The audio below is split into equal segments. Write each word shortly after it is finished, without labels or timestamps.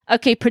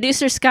Okay,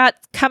 producer Scott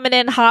coming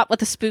in hot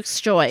with a Spook's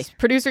Joy.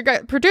 Producer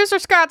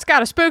Scott's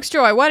got a Spook's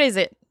Joy. What is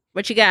it?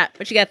 What you got?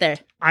 What you got there?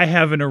 I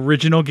have an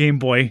original Game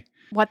Boy.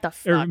 What the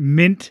fuck?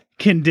 Mint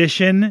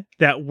condition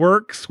that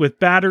works with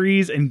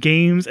batteries and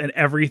games and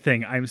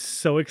everything. I'm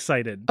so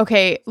excited.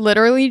 Okay,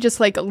 literally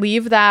just like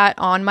leave that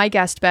on my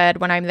guest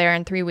bed when I'm there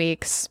in 3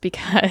 weeks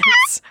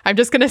because I'm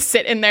just going to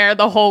sit in there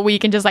the whole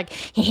week and just like...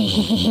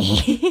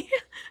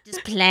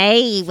 Just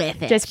play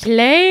with it. Just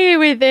play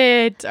with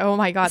it. Oh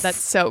my God, that's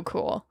so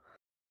cool.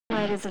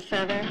 Light as a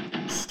feather,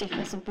 stiff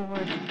as a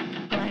board.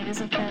 Light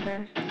as a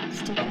feather,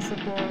 stiff as a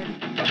board.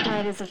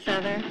 Light as a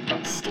feather,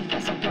 stiff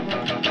as a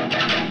board.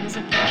 Light as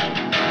a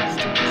feather,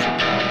 stiff as a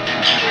board.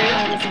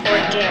 Truth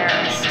or dare?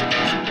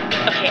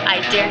 Okay,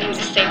 I dare you to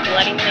say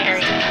Bloody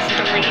Mary 3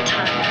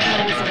 times.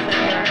 Light as a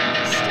feather,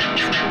 stiff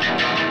as a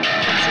board.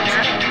 What's the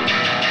matter?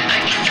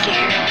 Are you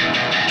scared?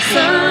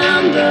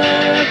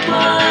 Slumber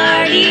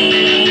party.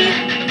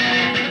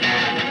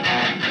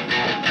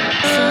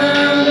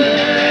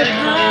 Slumber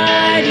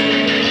party.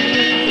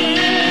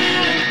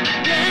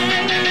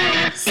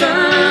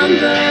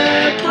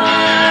 Slumber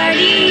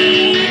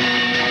party.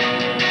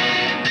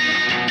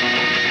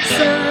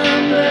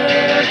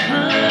 Slumber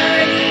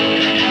party.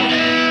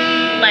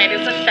 Light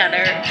as a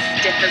feather,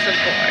 stiff as a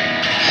board.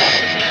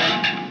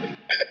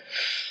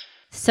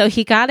 So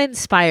he got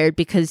inspired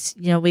because,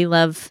 you know, we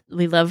love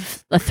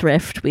a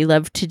thrift. We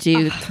love to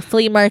do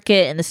flea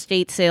market and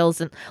estate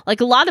sales, and like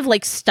a lot of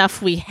like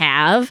stuff we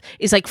have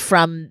is like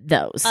from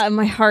those.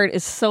 My heart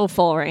is so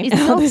full right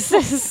now.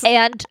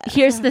 And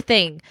here's the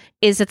thing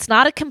is it's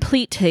not a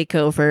complete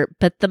takeover,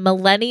 but the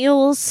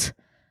millennials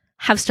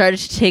have started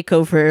to take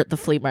over the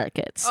flea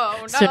markets. Oh,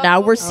 no. So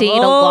now we're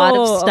seeing a lot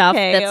of stuff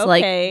that's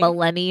like okay.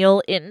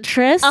 millennial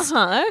interest.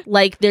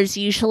 Like there's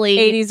usually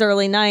 80s,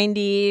 early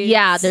 90s.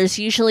 Yeah, there's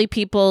usually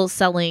people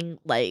selling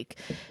like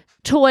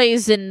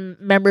toys and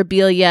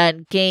memorabilia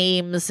and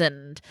games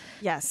and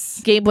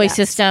Game Boy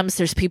systems.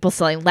 There's people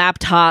selling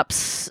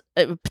laptops,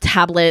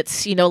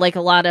 tablets, you know, like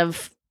a lot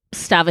of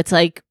stuff. It's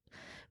like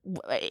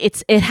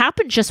it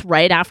happened just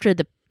right after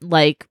the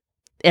like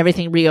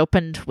everything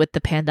reopened with the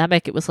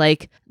pandemic. It was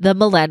like the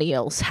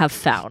millennials have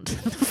found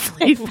the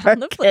flea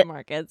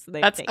markets.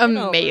 That's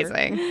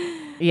amazing.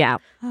 Yeah,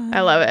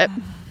 I love it.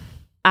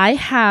 I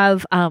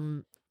have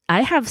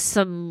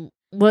some.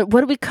 What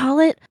do we call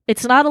it?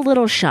 It's not a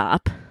little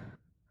shop.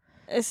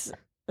 What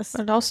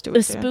else do A we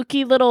do?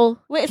 spooky little.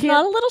 Wait, it's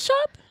not a little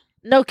shop?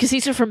 No, because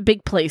these are from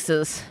big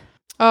places.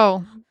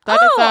 Oh,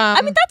 that is. I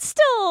mean that's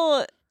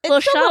still. Little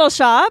It's a shop? little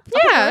shop.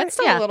 Yeah, it's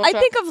still a little I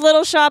shop. think of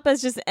little shop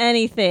as just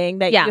anything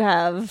that Yeah. you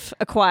have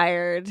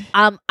acquired.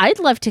 I'd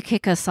love to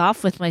kick us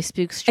off with my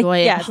Spook's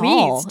Joy. yes,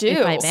 haul, please do.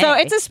 if I may. So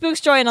it's a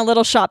Spook's Joy and a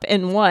little shop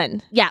in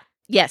one. Yeah.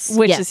 Yes.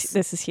 Which yes.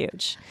 this is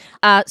huge.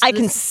 So I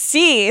can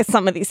see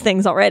some of these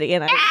things already,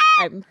 and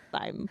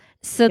I'm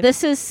So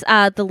this is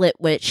the Lit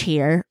Witch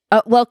here.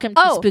 Welcome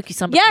to Spooky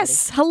Slumber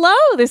yes, hello.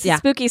 This is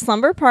Spooky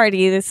Slumber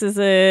Party. This is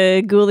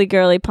a ghouly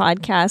girly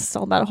podcast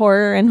all about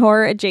horror and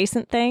horror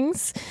adjacent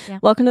things. Yeah.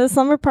 Welcome to the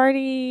Slumber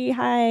Party.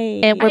 Hi.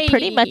 And we're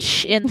pretty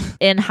much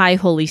in high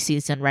holy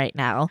season right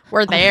now.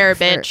 We're there,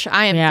 bitch.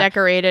 I am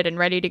decorated and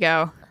ready to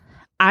go.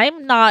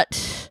 I'm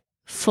not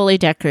fully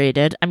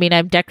decorated. I mean,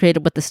 I'm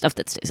decorated with the stuff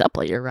that stays up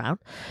all year round,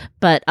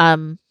 but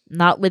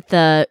not with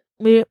the.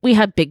 We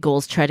had big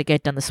goals to try to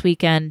get done this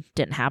weekend.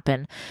 Didn't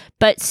happen,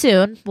 but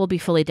soon we'll be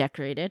fully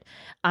decorated.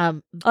 I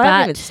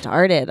haven't even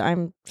started.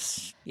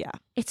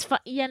 It's fun.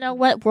 You know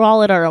what? We're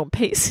all at our own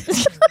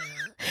pace.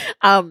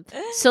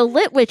 So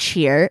Lit Witch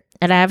here,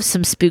 and I have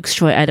some Spook's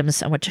Joy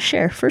items I want to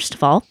share. First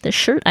of all, this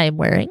shirt I am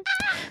wearing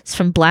is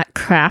from Black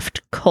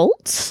Craft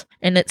Cults,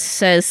 and it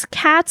says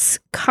 "Cats,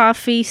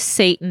 Coffee,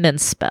 Satan,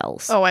 and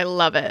Spells." Oh, I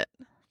love it.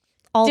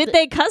 Did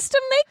they custom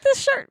make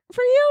this shirt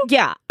for you?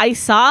 Yeah, I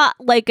saw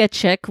like a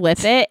chick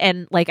with it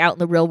and like out in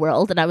the real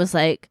world, and I was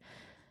like,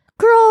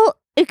 "Girl,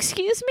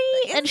 excuse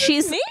me," and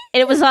and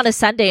it was on a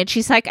Sunday, and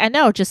she's like, "I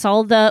know, just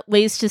all the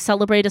ways to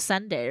celebrate a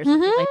Sunday or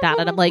something like that,"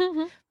 and I'm like,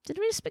 "Did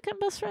we just become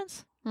best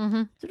friends?"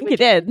 I think you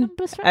did.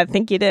 I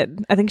think you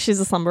did. I think she's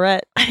a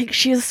slumberette. I think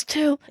she is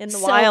too. In the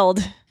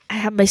wild. I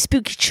have my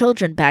spooky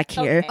children back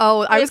here. Okay.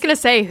 Oh, I was gonna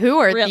say, who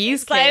are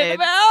these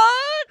kids?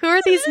 Who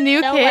are these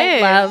new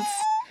kids?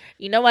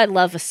 I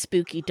love a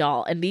spooky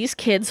doll, and these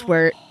kids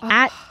were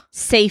at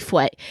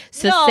Safeway.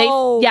 So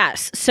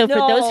So for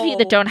those of you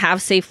that don't have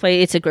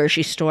Safeway, it's a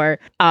grocery store.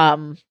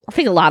 I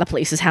think a lot of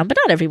places have, but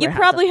not everywhere. You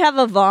probably have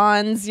a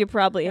Vons. You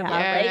probably have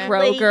a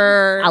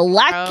Kroger, a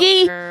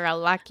Lucky, a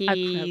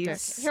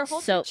Lucky's. Here,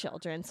 hold your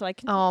children, so I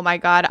can. Oh my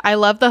God, I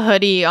love the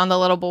hoodie on the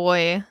little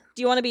boy.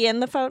 Do you want to be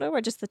in the photo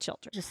or just the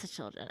children? Just the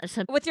children.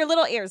 With your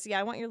little ears. Yeah,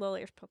 I want your little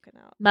ears poking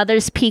out.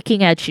 Mother's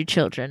peeking at you,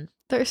 children.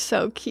 They're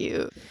so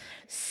cute.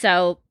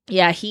 So,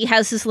 yeah, he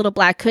has this little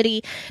black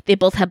hoodie. They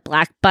both have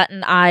black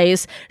button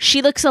eyes.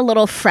 She looks a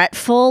little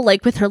fretful,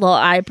 like with her little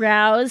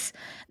eyebrows.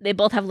 They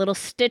both have little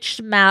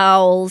stitched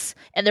mouths,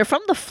 and they're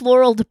from the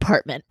floral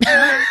department.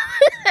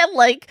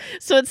 And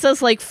so it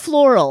says like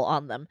floral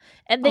on them.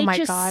 And they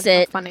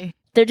sit. Funny.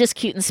 they're just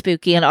cute and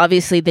spooky, and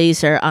obviously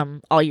these are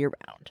all year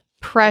round.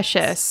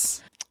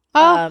 Precious.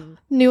 Oh,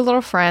 new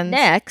little friends.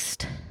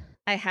 Next,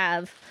 I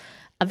have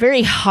a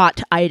very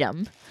hot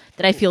item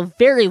that I feel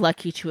very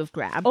lucky to have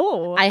grabbed.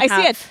 Oh, I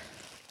see it.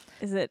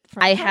 Is it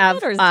from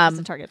Target or is it just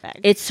a Target bag?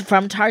 It's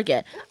from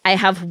Target. I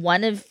have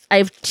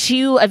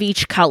two of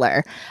each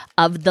color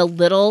of the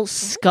little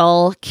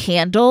skull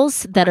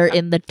candles that are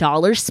in the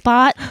dollar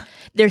spot.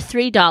 They're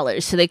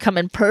 $3, so they come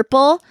in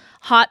purple,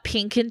 hot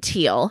pink, and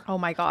teal. Oh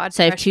my God.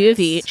 So I have two of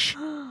each.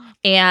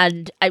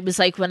 And I was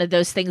like one of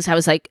those things I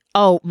was like,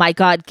 oh my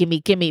God,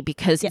 gimme,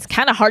 because it's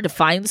kind of hard to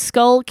find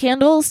skull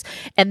candles.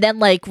 And then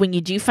like when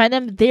you do find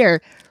them,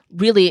 they're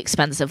really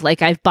expensive.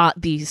 Like I've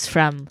bought these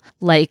from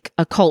like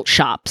occult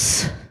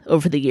shops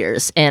over the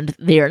years and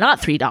they are not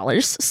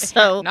 $3.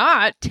 So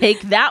take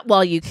that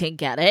while you can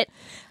get it.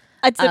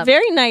 It's a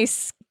very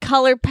nice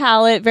color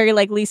palette, very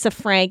like Lisa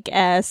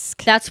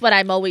Frank-esque. That's what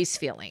I'm always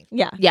feeling.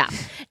 Yeah.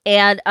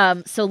 And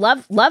so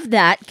love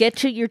that. Get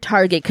to your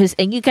Target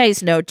and you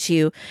guys know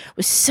too,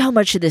 with so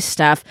much of this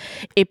stuff,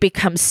 it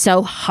becomes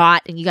so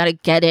hot and you got to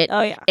get it.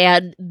 Oh yeah.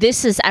 And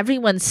this is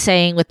everyone's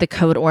saying with the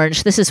code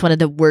orange, this is one of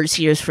the worst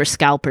years for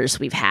scalpers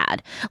we've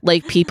had.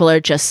 Like people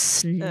are just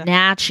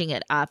snatching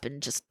it up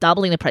and just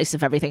doubling the price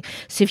of everything.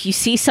 So if you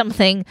see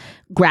something,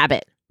 grab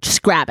it.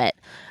 Just grab it.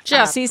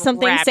 Just see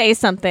something, say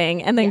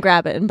something, and then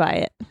grab it and buy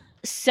it.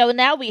 So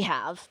now we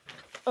have...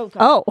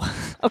 Oh,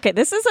 okay.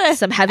 This is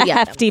some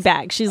hefty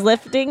bag. She's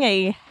lifting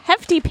a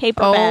hefty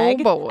paper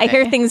bag. Boy. I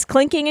hear things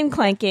clinking and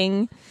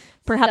clanking.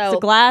 Perhaps a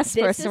glass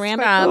or a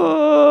ceramic. From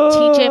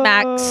TJ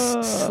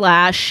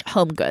Maxx /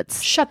 Home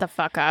Goods. Shut the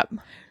fuck up.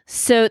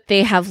 So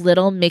they have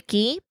little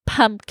Mickey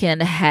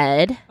pumpkin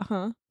head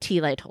tea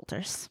light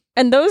holders.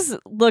 And those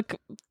look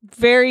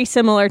very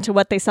similar to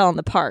what they sell in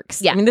the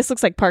parks. Yeah. I mean, this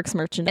looks like parks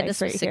merchandise and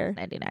this right was here.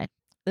 $6.99.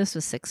 This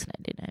was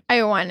 $6.99.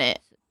 I want it.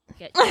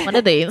 Get you one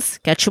of these.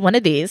 Get you one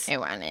of these. I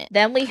want it.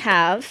 Then we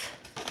have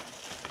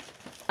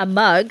a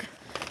mug.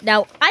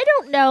 Now, I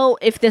don't know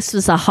if this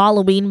was a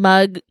Halloween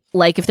mug,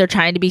 like if they're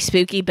trying to be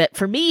spooky, but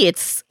for me,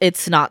 it's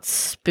not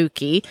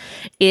spooky.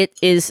 It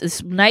is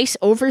this nice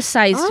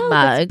oversized mug.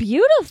 That's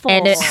beautiful.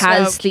 And it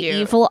has So the cute.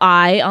 evil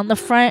eye on the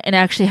front and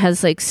actually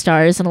has like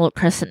stars and a little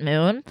crescent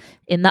moon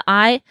in the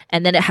eye.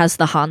 And then it has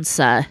the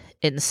Hansa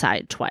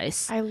inside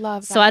twice. I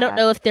love that. So I don't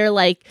know if they're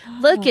like,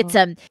 look, it's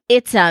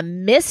a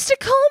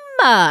mystical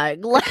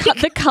mug. Like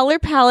the color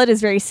palette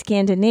is very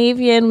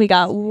Scandinavian. We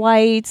got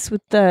whites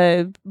with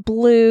the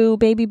blue,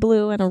 baby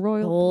blue, and a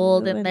royal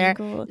gold blue in and there.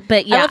 gold.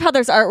 But yeah, I love how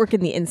there's artwork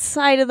in the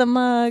inside of the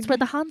mug. that's where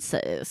the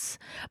Hansa is.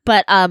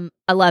 But I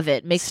love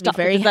it. Makes me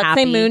very Does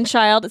happy. that say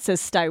Moonchild? It says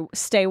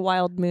stay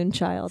wild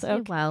Moonchild. Stay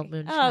Okay. wild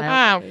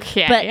Moonchild.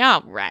 Okay. But-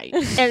 all right.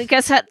 And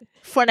guess what?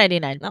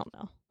 $4.99.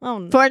 Oh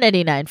no.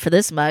 $4.99 for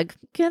this mug.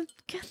 Get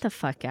the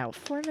fuck out.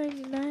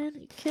 $4.99? Are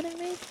you kidding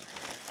me?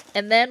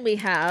 And then we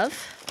have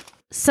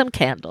some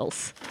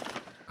candles.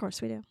 Of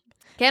course we do.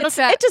 Candle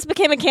chat. It just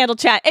became a candle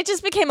chat. It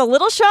just became a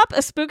little shop,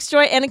 a Spook's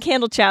Joy, and a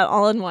candle chat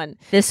all in one.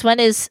 This one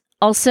is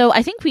also,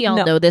 I think we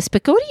all know this,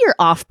 but go to your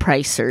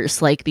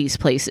off-pricers like these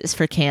places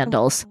for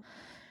candles.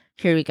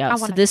 Here we go.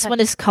 So this one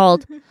is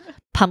called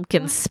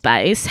Pumpkin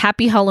Spice.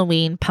 Happy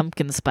Halloween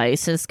Pumpkin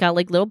Spice. And it's got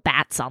like little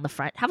bats on the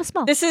front. Have a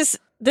smell.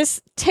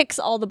 This ticks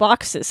all the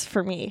boxes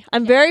for me.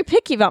 I'm very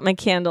picky about my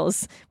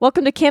candles.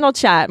 Welcome to Candle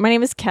Chat. My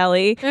name is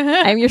Kelly.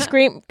 I am your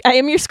scream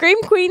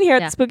queen here at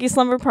the Spooky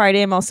Slumber Party.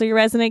 I'm also your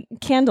resident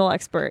candle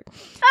expert.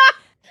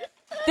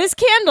 This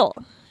candle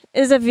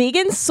is a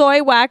vegan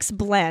soy wax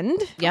blend.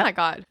 Oh my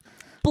God.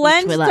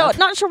 Blend. we So love.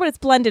 not sure what it's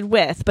blended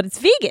with, but it's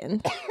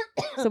vegan.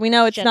 So we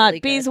know it's Generally not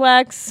good.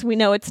 beeswax. We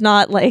know it's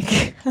not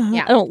like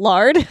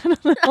lard. I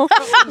don't know.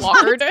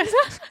 Lard.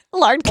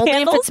 Lard Only if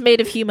candles. it's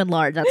made of human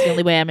lard. That's the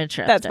only way I'm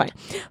interested. That's fine.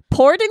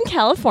 Poured in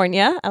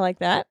California. I like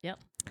that. Yep.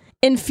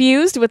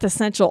 Infused with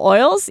essential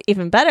oils.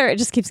 Even better. It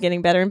just keeps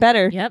getting better and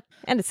better. Yep.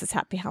 And it says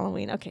happy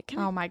Halloween. Okay.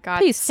 Oh my God.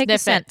 Please, take a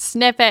sniff scent. it.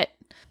 Sniff it.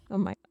 Oh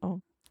my.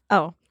 Oh.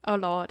 Oh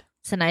Lord.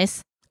 It's a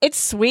nice.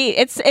 It's sweet.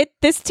 It's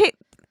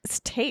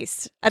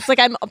taste. It's like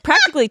I'm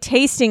practically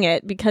tasting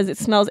it because it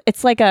smells.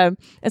 It's like a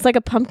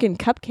pumpkin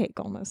cupcake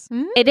almost.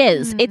 It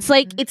is. It's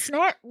like, it's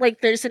not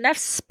like there's enough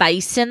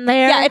spice in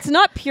there. Yeah, it's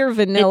not pure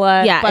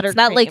vanilla. It's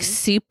not like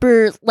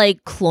super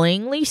like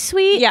cloyingly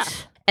sweet. Yeah.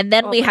 And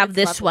then Oh, we but have it's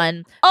this lovely.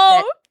 one.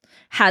 Oh, that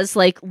has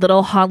like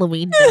little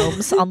Halloween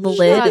gnomes on the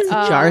lid. It's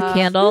a jar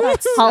candle.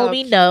 That's so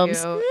Halloween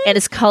gnomes. cute. And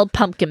it's called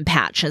Pumpkin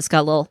Patch. And it's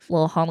got a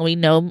little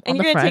Halloween gnome and on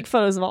you're the gonna front. take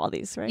photos of all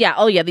these, right? Yeah.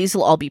 Oh yeah. These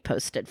will all be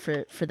posted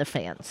for the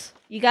fans.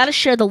 You got to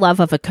share the love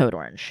of a Code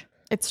Orange.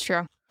 It's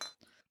true.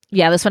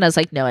 Yeah. This one has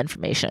like no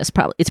information. It's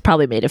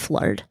probably made of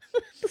lard.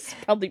 It's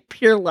probably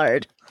pure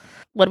lard.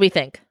 What do we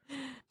think?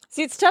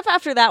 See, it's tough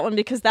after that one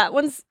because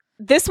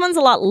this one's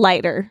a lot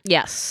lighter.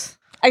 Yes.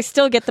 I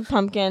still get the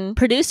pumpkin.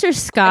 Producer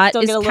Scott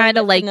still is get a little kind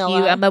bit of like vanilla.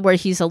 you, Emma, where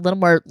he's a little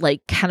more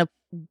like kind of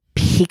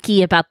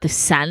picky about the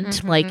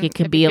scent. Like it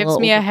can If be it a gives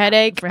little me a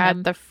headache for him.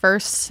 at the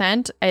first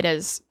scent, it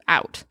is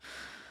out.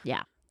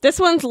 Yeah. This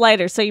one's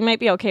lighter, so you might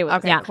be okay with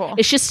Okay, it. Yeah, cool.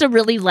 it's just a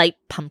really light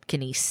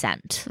pumpkin-y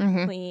scent.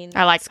 Mhm. Clean.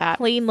 I like that.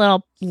 Clean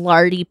little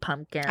lardy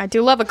pumpkin. I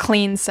do love a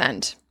clean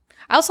scent.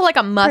 I also like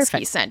a musky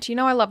Perfect. scent. You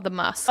know, I love the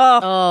musk.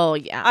 Oh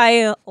yeah.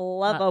 I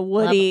love a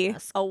woody.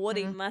 musk. A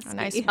woody musky. A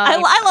nice I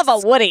love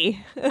a woody.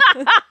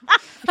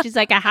 She's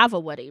like, I have a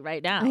Woody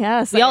right now.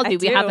 Yes, we all I do.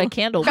 We have do. a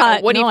candle.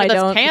 Got a Woody no, for I this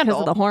don't candle. because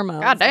of the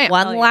hormones. God damn.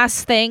 One Oh, yeah.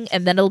 last thing,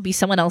 and then it'll be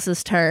someone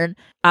else's turn.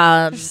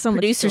 There's so much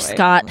Producer joy.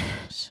 Scott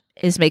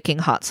is making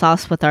hot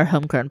sauce with our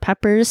homegrown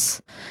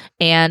peppers,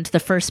 and the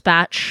first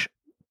batch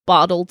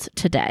bottled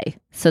today,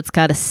 so it's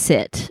got to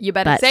sit. You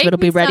better But save it'll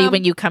me be ready some.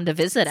 when you come to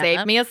visit. Save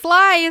Emma. me a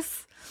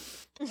slice.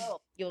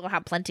 You'll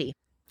have plenty.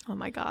 Oh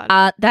my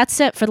god. That's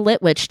it for the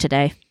Lit Witch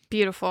today.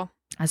 Beautiful.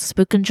 As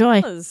spook and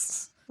joy. That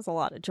was a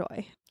lot of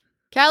joy.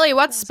 Kelly,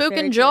 what's That's spook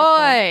very and joyful.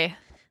 joy?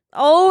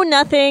 Oh,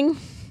 nothing.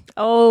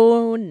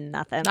 Oh,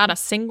 nothing. Not a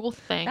single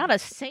thing. Not a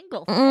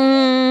single.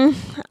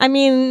 I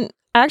mean,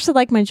 I actually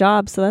like my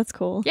job, so that's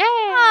cool. Yay!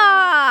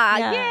 Ah,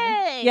 Yeah.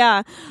 yay!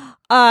 Yeah.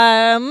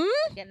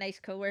 Get nice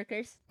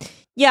coworkers.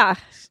 Yeah.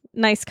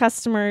 Nice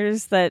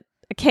customers that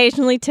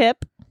occasionally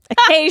tip.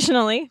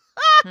 Occasionally.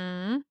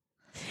 Hmm.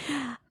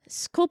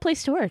 It's a cool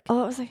place to work. Oh,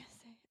 what was I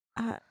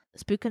gonna say?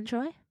 Spook and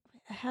joy.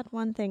 I had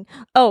one thing.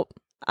 Oh,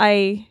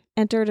 I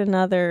entered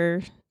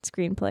another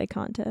screenplay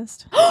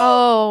contest.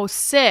 Oh,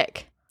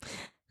 sick.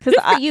 Because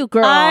Good for you,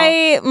 girl.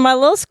 my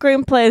little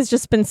screenplay has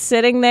just been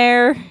sitting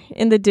there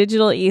in the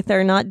digital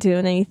ether, not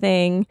doing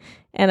anything.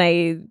 And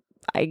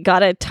I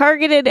got a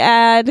targeted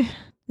ad,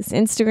 this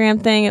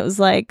Instagram thing. It was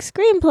like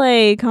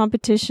screenplay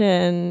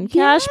competition,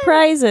 cash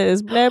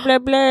prizes, blah blah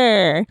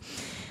blah.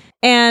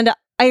 And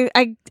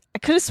I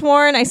could have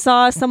sworn I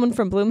saw someone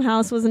from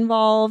Bloomhouse was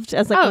involved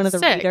as like Oh, one of the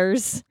sick.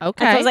 readers.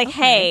 Okay. And so I was like,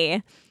 okay.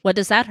 hey, What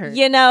does that hurt?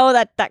 you know,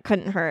 that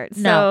couldn't hurt.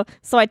 No.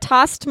 So I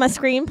tossed my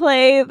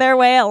screenplay their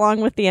way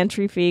along with the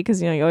entry fee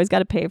because, you know, you always got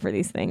to pay for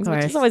these things, Of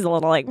which course. is always a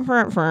little like,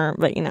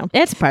 but you know.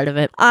 It's part of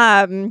it.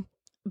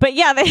 But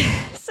yeah,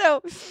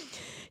 so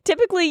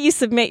typically you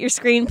submit your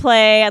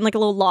screenplay and like a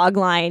little log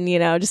line, you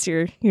know, just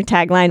your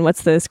tagline,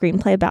 what's the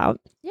screenplay about?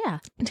 Yeah.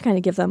 To kind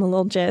of give them a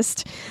little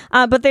gist.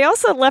 But they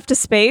also left a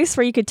space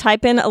where you could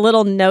type in a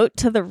little note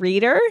to the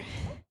reader.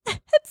 And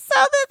so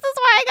this is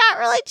where I got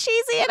really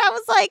cheesy, and I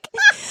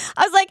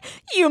was like,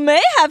 you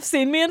may have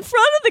seen me in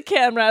front of the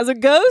camera as a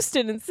ghost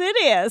in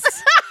Insidious.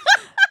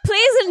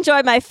 Please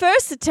enjoy my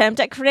first attempt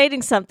at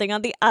creating something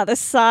on the other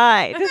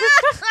side.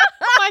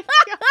 Oh my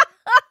god.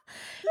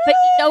 But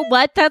you know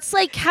what? That's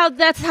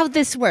how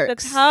this works.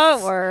 That's how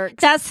it works.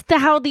 That's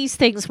how these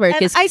things work.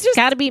 And It's I just-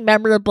 got to be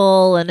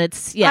memorable, and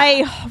it's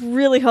I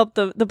really hope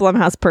the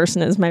Blumhouse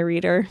person is my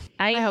reader.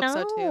 I hope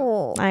so, too.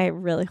 know. I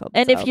really hope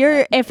And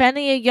so, if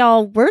any of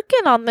y'all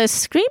working on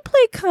this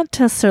screenplay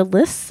contest are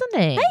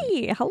listening,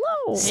 hey,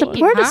 hello.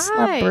 support a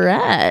Hi.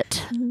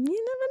 slumberette. You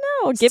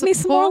never know. Give me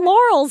some more Support-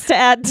 laurels to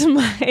add to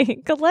my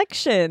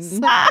collection.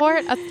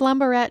 Support a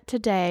slumberette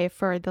today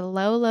for the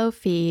low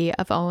fee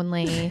of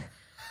only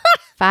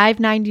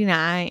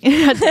 $5.99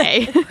 a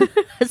day.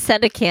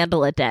 Send a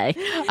candle a day.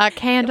 A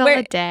candle Where-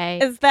 a day.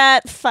 Is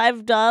that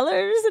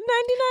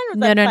 $5.99?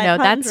 No,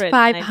 that's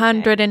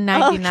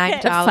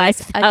 $599 a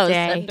 $5,000.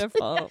 day.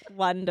 Wonderful,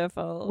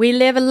 wonderful. We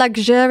live a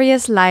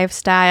luxurious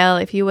lifestyle.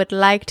 If you would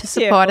like to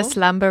support a you.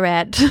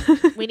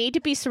 slumberette, We need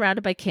to be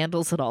surrounded by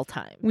candles at all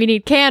times. we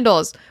need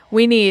candles.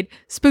 We need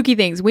spooky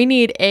things. We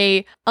need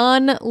a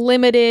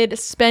unlimited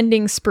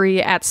spending spree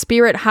at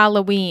Spirit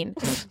Halloween.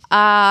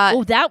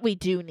 Oh, that we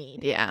do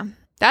need. Yeah.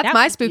 That's That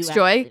my we do Spook's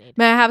Joy. actually need.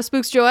 May I have a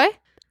Spook's Joy?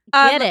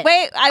 Get it.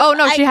 Wait. Oh,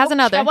 no, she has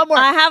another. One more.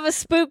 I have a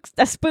spook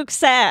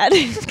sad.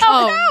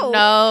 Oh,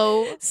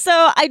 no. So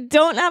I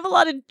don't have a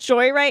lot of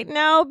joy right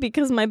now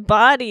because my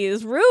body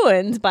is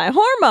ruined by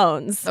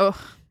hormones. Oh,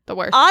 the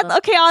worst.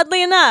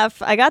 Oddly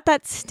enough, I got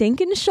that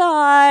stinking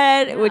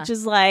shot, which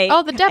is like,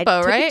 Oh, the I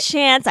Depo, took right? a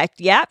chance.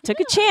 Took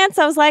a chance.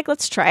 I was like,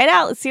 let's try it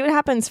out. Let's see what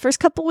happens. First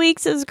couple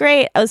weeks, it was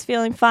great. I was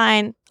feeling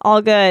fine,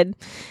 all good,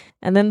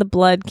 and then the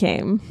blood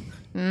came,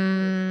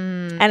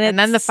 And it's-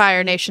 then the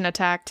Fire Nation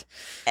attacked.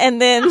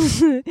 and then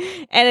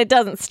and it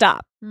doesn't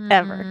stop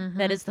ever.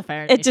 That is the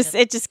fire. It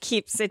just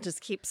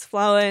keeps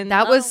flowing.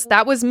 That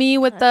was me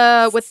with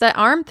the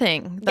arm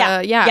thing.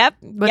 Yeah. Yep.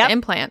 With Yep. the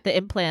implant. the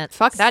implant.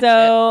 Fuck that shit.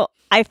 so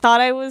I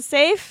thought I was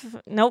safe.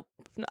 Nope.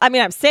 I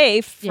mean, I'm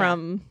safe Yeah.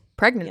 from,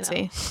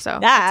 Pregnancy. So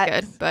that.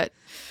 that's good. But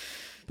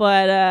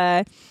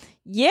but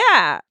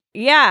yeah.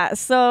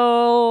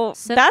 So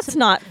Send that's some-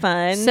 not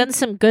fun. Send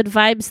some good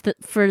vibes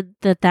for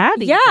that.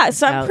 Yeah,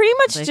 so I'm pretty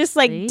much just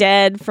like quickly.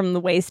 dead from the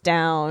waist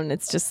down.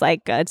 It's just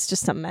like it's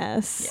just a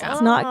mess. Yeah.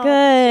 It's not Oh,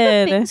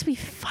 good. Things we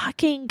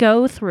fucking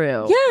go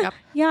through. Yeah, Yep.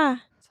 yeah,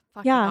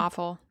 fucking Yeah.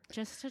 awful.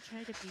 Just to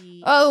try to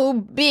be. Oh,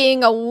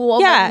 being a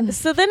woman. yeah.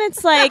 So then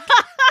it's like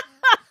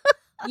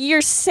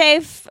you're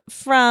safe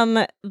from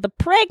the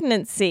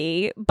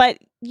pregnancy, but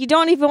you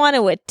don't even want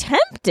to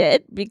attempt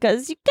it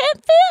because you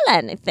can't feel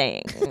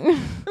anything.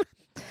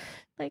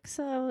 Like,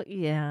 so,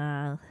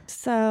 yeah.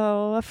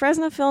 So, a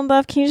Fresno film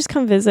buff, can you just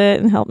come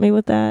visit and help me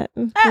with that,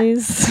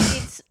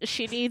 please?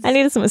 She needs. I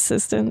needed some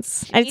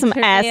assistance. I need some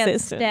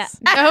assistance.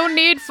 No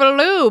need for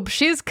lube.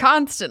 She's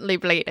constantly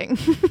bleeding.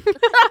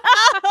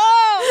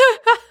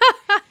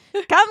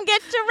 Come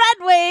get your Red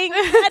Wing.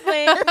 Red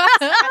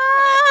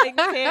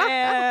Wings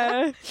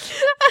here.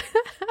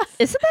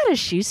 Isn't that a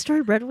shoe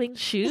store, Red Wing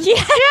shoes?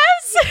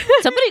 Yes.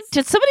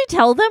 Did somebody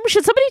tell them?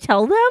 Should somebody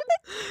tell them?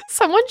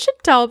 Someone should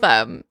tell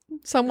them.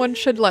 Someone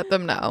should let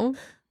them know.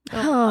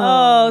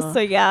 Oh, so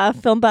yeah,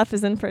 film buff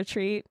is in for a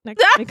treat next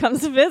time he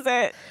comes to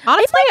visit.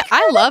 Honestly,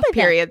 I love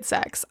period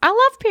sex. I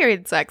love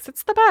period sex.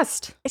 It's the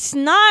best. It's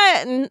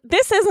not.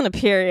 This isn't a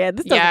period.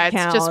 This doesn't Yeah, it's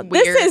count. just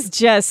weird. This is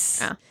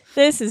just. Yeah.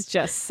 This is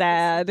just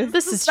sad.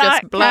 This is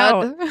not just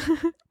blood.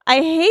 I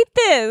hate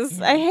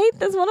this. I hate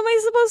this. What am I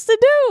supposed to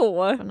do?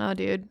 I don't know,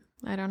 dude.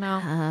 I don't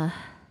know.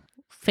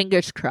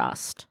 Fingers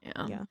crossed.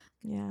 Yeah.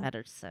 Yeah.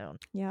 Better soon.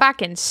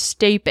 Fucking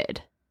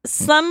stupid.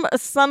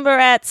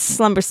 Slumberettes,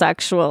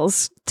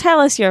 slumbersexuals. Tell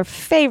us your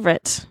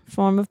favorite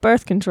form of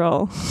birth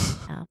control.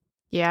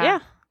 Yeah.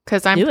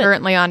 Because I'm Do it.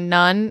 currently on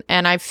none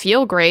and I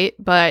feel great,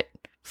 but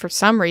for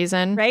some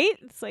reason, Right?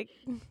 It's like,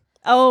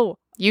 oh.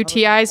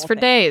 UTIs for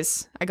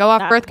days. I go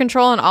off birth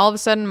control and all of a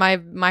sudden my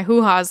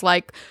hoo-ha's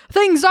like,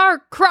 things are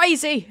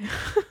crazy.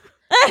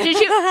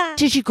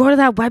 Did you go to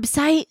that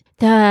website?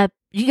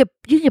 You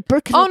get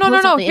birth control. Oh, no.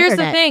 pills on the Here's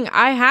internet. the thing.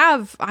 I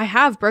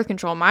have birth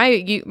control. My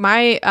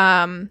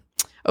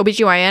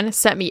OBGYN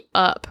set me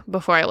up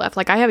before I left.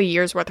 Like, I have a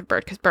year's worth of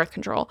birth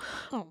control.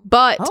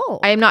 But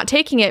I am not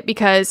taking it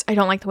because I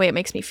don't like the way it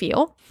makes me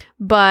feel.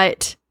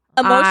 But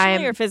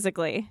Emotionally or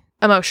physically?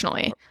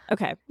 Emotionally.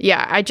 Okay.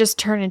 Yeah, I just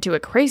turn into a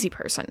crazy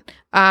person.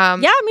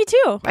 Yeah, me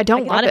too. I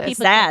don't a love lot of it.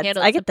 people sads.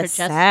 I get the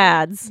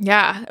sads.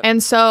 Yeah.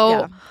 And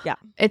so Yeah.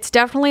 it's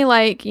definitely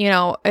like,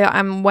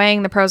 I'm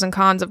weighing the pros and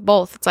cons of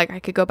both. It's like I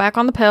could go back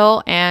on the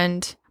pill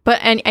and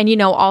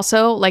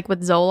also like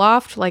with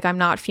Zoloft, like I'm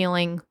not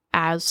feeling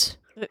as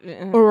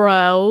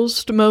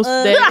aroused most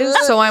days.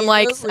 So I'm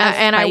like,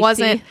 and I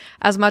wasn't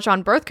as much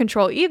on birth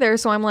control either.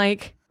 So I'm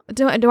like, I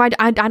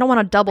don't want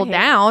to double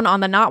down on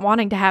the not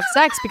wanting to have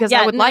sex because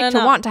I would like to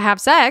want to have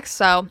sex.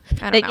 So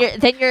I don't know.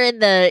 Then you're in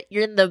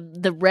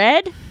the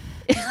red.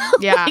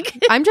 Yeah,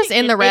 I'm just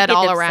in the red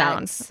all negative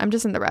around. sex. I'm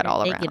just in the red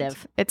all around.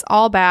 Negative. It's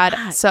all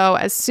bad. So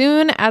as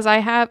soon as I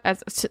have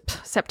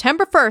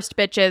September 1st,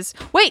 bitches.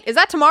 Wait, is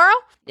that tomorrow?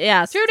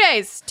 Yeah. 2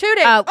 days. 2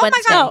 days. Oh my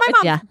Wednesday. god, it's my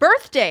mom's Yeah.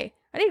 birthday.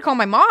 I need to call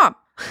my mom.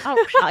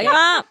 Oh, Hi,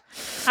 Mom.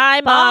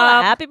 Hi, Paula,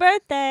 Mom. happy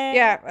birthday.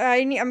 Yeah,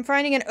 I'm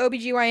finding an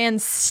OBGYN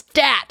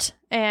stat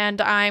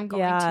and I'm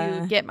going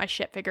to get my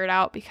shit figured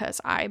out because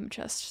I'm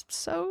just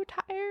so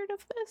tired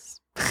of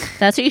this.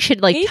 That's what you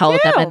should Me tell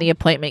them too. in the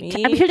appointment.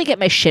 I'm here to get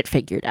my shit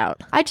figured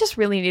out. I just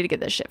really need to get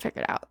this shit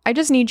figured out. I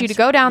just need you to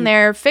go down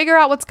there, figure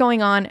out what's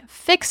going on,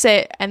 fix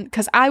it, and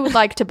because I would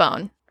like to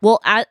bone.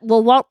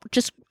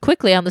 Just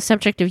quickly on the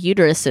subject of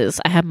uteruses,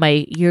 I have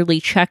my yearly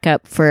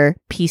checkup for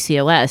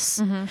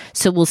PCOS.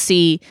 So we'll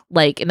see,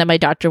 and then my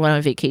doctor went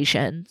on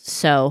vacation.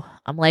 So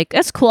I'm like,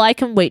 that's cool. I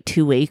can wait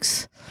 2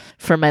 weeks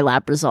for my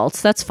lab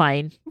results. That's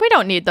fine. We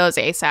don't need those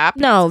ASAP.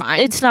 No,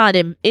 It's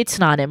fine. it's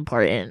not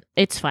important.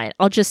 It's fine.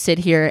 I'll just sit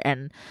here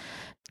and,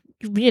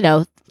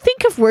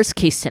 think of worst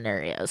case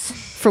scenarios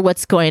for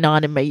what's going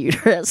on in my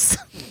uterus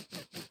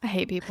I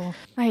hate people.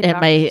 I hate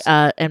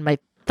and my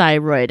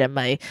thyroid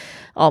and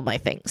all my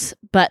things.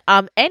 But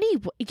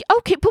anyway,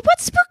 okay, but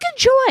what's Spook and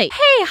Joy? Hey,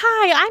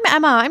 hi, I'm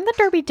Emma. I'm the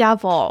Derby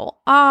Devil.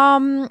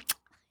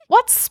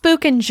 What's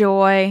Spook and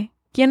Joy?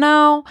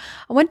 I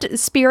went to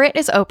Spirit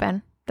is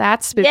open.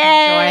 That's Spook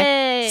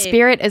and Joy.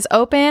 Spirit is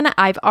open.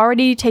 I've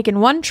already taken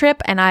 1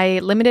 trip and I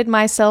limited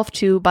myself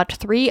to but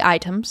 3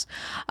 items.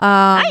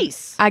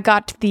 Nice. I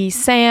got the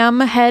Sam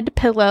head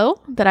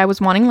pillow that I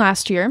was wanting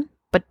last year,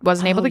 but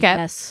wasn't able to get.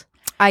 Yes.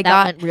 I That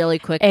got went really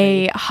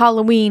quickly. a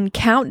Halloween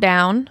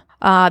countdown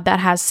that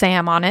has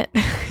Sam on it.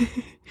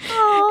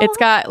 It's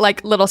got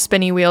little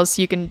spinny wheels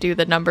so you can do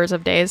the numbers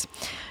of days.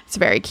 It's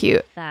very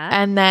cute. That.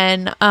 And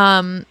then,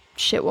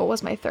 what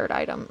was my 3rd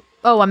item?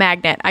 Oh, a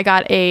magnet. I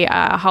got a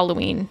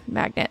Halloween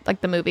magnet,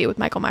 like the movie with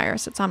Michael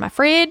Myers. It's on my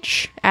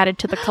fridge, added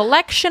to the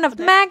collection of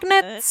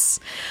magnets.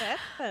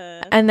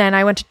 And then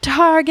I went to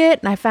Target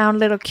and I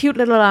found cute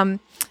little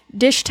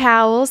dish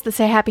towels that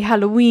say Happy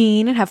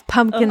Halloween and have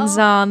pumpkins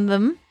on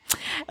them.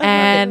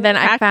 And then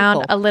I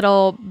found a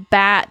little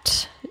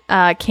bat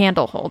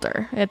candle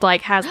holder. It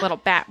has little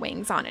bat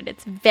wings on it.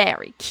 It's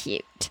very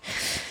cute.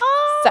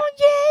 Oh,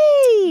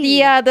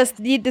 yay!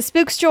 The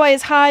Spook's Joy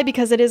is high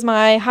because it is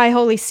my high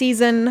holy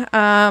season.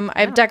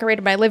 I've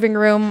decorated my living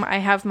room. I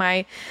have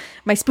my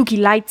spooky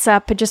lights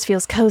up. It just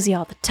feels cozy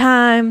all the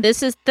time.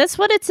 That's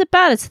what it's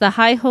about. It's the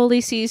high holy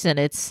season.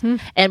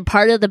 And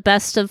part of the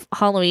best of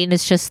Halloween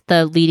is just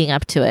the leading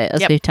up to it,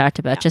 as we've talked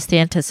about, just the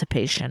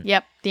anticipation.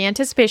 Yep. The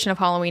anticipation of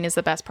Halloween is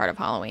the best part of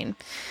Halloween.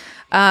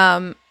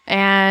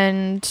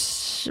 And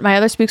my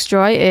other Spook's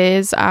Joy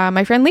is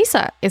my friend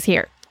Lisa is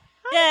here.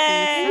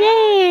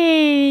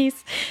 Yay!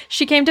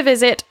 She came to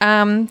visit.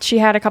 She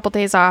had a couple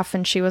days off,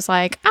 and she was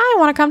like, "I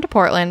want to come to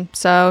Portland."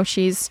 So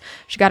she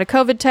got a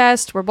COVID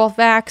test. We're both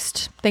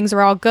vaxxed. Things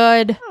are all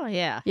good. Oh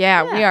yeah.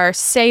 Yeah, we are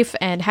safe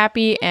and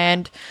happy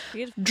and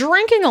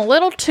drinking a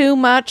little too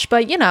much,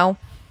 but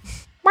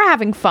we're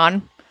having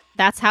fun.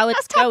 That's how it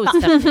goes.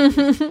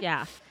 Stephanie.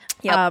 Yeah.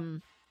 Yep.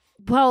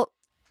 Well,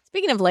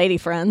 Speaking of lady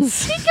friends.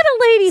 speaking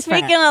of lady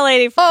friends. Speaking of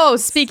lady friends. Oh,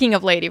 speaking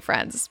of lady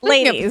friends.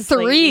 Speaking of Ladies.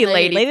 three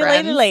lady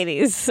friends.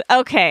 Ladies.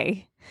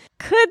 Okay.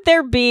 Could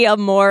there be a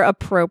more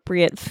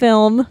appropriate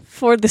film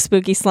for the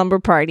spooky slumber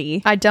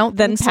party I don't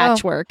than think so.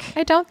 Patchwork?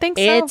 I don't think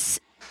so.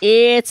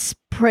 It's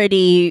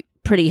pretty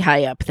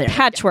high up there.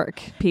 Patchwork,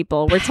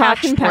 people. We're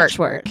talking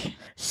Patchwork.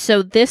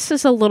 So this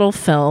is a little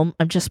film.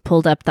 I've just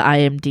pulled up the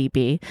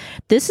IMDb.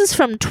 This is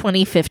from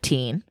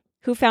 2015.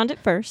 Who found it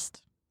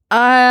first?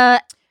 Emma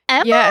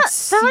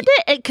Yes. found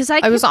it because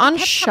I was on it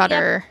kept coming up.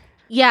 Shudder.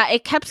 Yeah,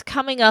 it kept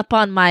coming up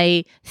on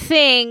my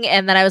thing,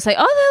 and then I was like,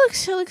 "Oh,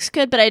 that looks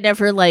good," but I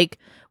never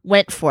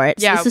went for it.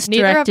 So Yeah, this is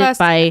neither of directed us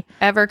by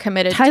ever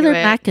committed Tyler to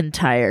it.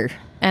 McIntyre.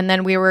 And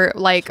then we were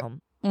like,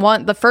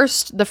 the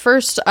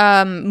first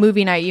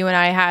movie night you and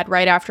I had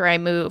right after I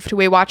moved,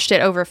 we watched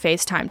it over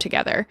FaceTime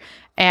together,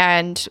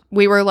 and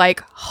we were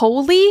like,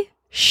 "Holy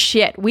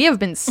shit, we have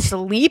been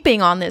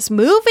sleeping on this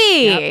movie."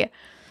 Yep.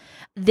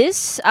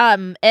 This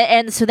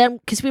and so then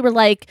because we were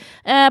like,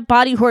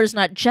 body horror is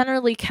not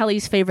generally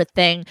Kelly's favorite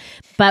thing,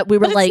 but we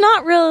were But like, it's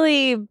not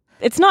really.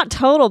 It's not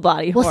total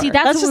body horror. well, see,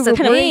 that's just what we the were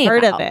kind of worried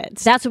part about. of it.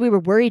 That's what we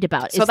were worried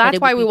about. So is that that's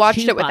it why would we be watched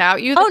too it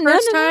without you the Oh, no,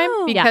 first no, time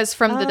no. because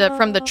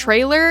from the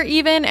trailer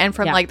even and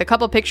from Yeah. like the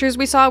couple pictures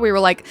we saw, we were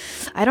like,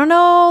 I don't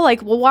know,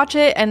 like we'll watch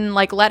it and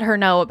like let her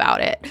know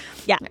about it.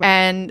 Yeah.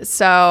 And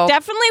so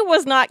Definitely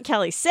was not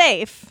Kelly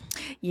safe.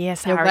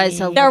 yes, There Harry. was a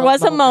There little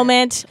was a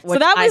moment. So which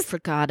that I was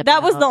forgot about.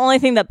 that was the only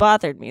thing that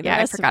bothered me. The Yeah, I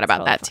rest of forgot it's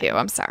about that totally too.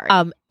 I'm sorry.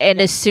 And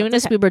as soon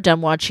that's as we were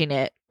done watching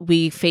it,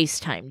 we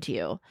FaceTimed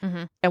you,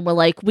 Mhm. and we're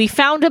like, we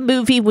found a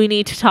movie we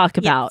need to talk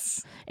fine. about.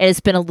 Yes. And it's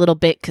been a little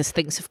bit because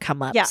things have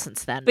come up Yeah.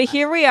 since then. But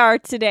here we are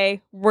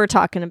today. We're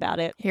talking about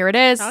it. Here it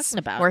is. talking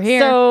about We're it.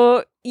 here.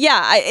 So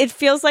yeah, it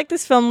feels like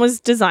this film was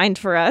designed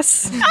for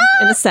us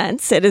in a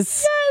sense. It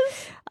is.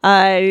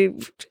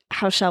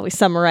 How shall we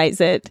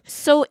summarize it?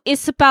 So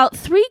it's about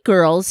three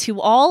girls who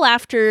all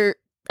after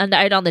a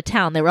night on the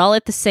town, they were all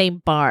at the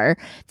same bar.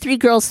 Three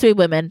girls, three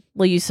women.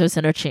 We'll use those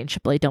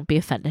interchangeably. Don't be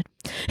offended.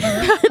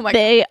 my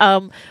They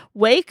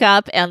wake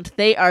up and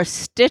they are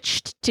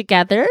stitched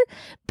together,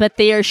 but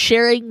they are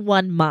sharing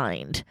one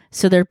mind.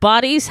 So their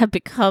bodies have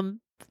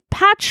become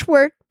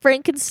patchwork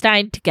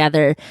Frankenstein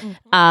together.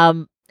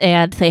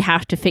 And they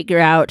have to figure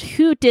out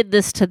who did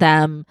this to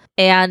them.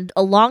 And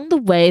along the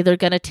way, they're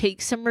going to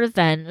take some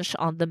revenge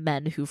on the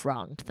men who've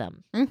wronged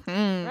them.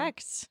 Mhm.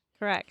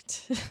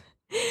 Correct.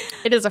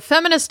 It is a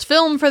feminist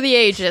film for the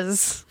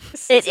ages.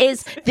 It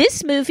is.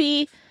 This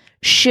movie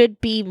should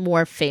be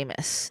more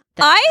famous.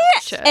 than I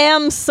it should.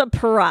 am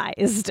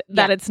surprised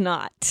that Yeah. it's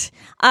not.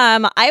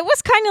 I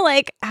was kind of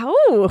like,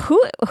 oh,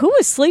 who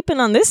was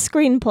sleeping on this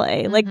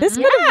screenplay? Like this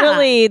could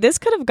have Yeah. this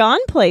could have gone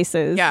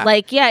places. Yeah.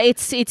 Like, yeah,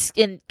 it's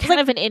in kind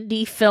of an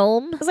indie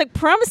film. I was like,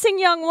 promising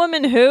young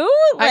woman who?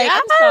 Like,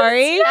 Yes, I'm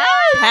sorry.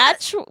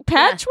 yes.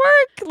 Patchwork?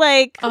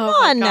 Like, come Oh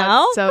my on God,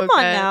 now. so Come on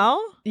good.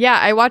 now. Yeah,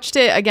 I watched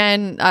it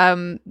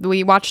again.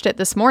 We watched it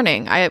this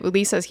morning.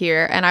 Lisa's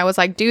here, and I was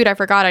like, dude, I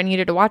forgot I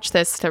needed to watch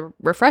this to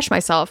refresh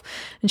myself.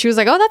 And she was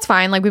like, oh, that's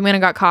fine. Like, we went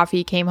and got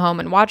coffee, came home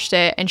and watched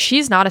it. And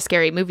she's not a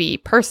scary movie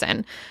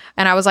person.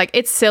 And I was like,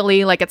 it's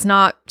silly. Like, it's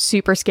not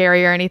super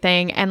scary or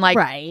anything. And like,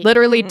 Right.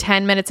 literally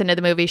 10 minutes into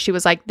the movie, she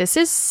was like, this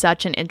is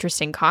such an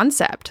interesting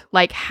concept.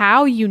 Like,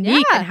 how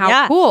unique and how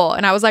yeah. cool.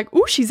 And I was like,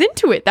 ooh, she's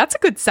into it. That's a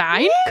good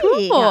sign.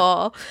 Yay.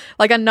 Cool.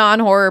 Like, a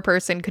non-horror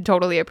person could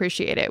totally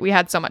appreciate it. We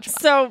had so much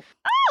fun. So,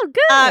 Oh,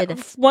 good.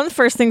 one of the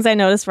first things I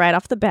noticed right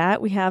off the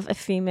bat, we have a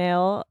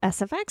female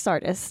SFX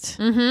artist.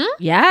 Mm-hmm.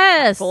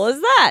 Yes. Cool as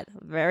that.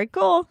 Very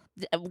cool.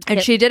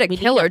 And she did a We need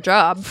killer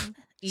job.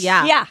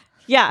 Yeah.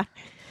 Yeah.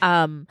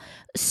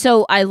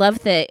 So I love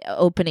the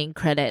opening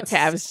credits.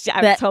 Okay, I was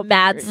That hoping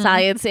mad you were-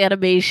 science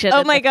animation. Oh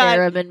and my the God.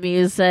 theremin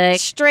music.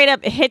 straight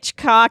up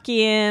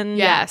Hitchcockian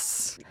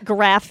Yes.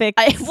 graphic.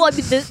 I mean,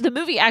 the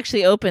movie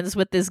actually opens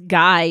with this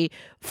guy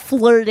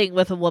flirting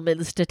with a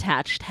woman's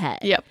detached head.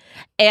 Yep.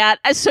 And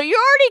so you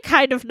already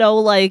kind of know,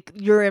 like,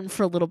 you're in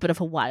for a little bit of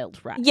a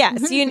wild ride.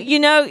 Yes, you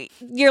know,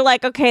 you're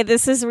like, okay,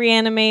 this is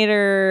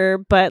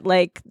Reanimator, but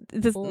like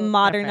this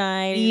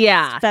modernized,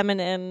 Yeah.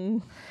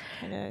 feminine.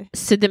 Kinda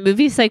So the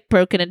movie's like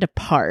broken into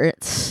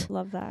parts,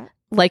 love that.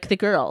 like the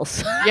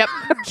girls. Yep.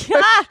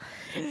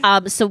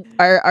 So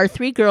our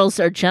three girls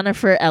are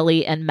Jennifer,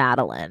 Ellie, and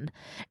Madeline.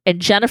 And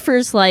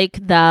Jennifer's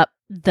like the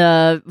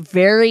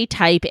very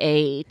type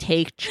A,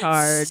 take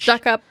charge.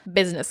 Stuck up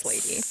business lady.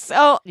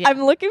 So Yeah.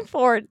 I'm looking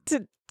forward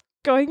to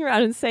going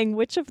around and saying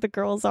which of the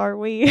girls are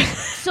we.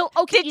 So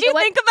okay, Did you know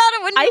what? think about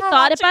it when I you were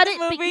thought watching about the it,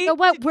 movie? but you know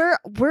what?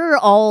 We're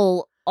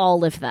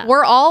all of them.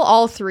 We're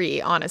all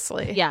three,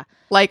 honestly. Yeah.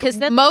 Like, 'Cause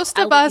then most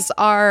of Ellie- us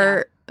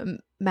are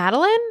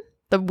Madeline.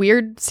 the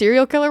weird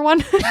serial killer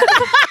one.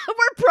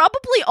 We're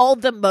probably all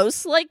the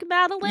most like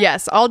Madeline.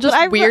 Yes, all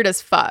just weird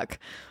as fuck.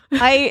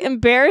 I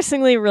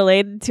embarrassingly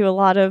related to a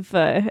lot of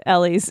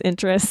Ellie's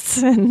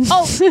interests. And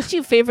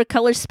your favorite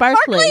color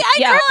sparkly.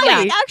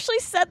 I actually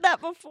said that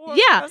before.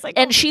 Yeah, I was like,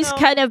 and she's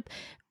kind of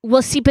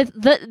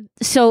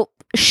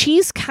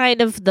she's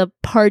kind of the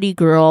party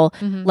girl,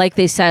 like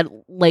they said,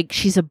 like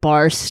she's a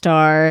bar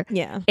star.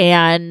 Yeah,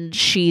 and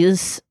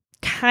she's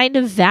kind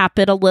of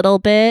vapid a little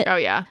bit. Oh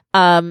yeah.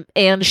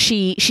 And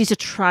she's a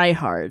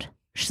try-hard.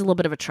 She's a little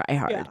bit of a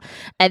try-hard. Yeah.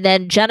 And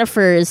then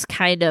Jennifer is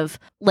kind of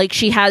like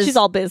she's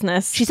all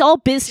business. She's all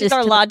business. She's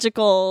our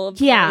logical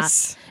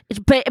voice.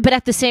 But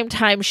at the same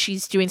time,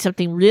 she's doing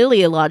something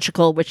really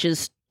illogical, which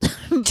is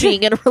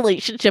being in a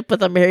relationship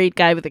with a married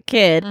guy with a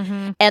kid.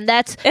 And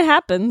it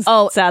happens.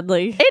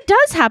 Sadly. It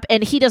does happen.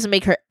 And he doesn't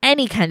make her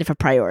any kind of a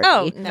priority.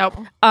 Oh,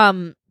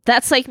 nope.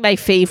 That's like my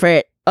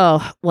favorite.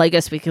 Oh, well, I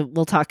guess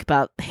we'll talk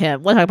about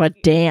him. We'll talk about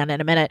Dan in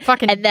a minute.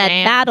 Fucking and then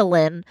Dan.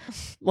 Madeline.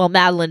 Well,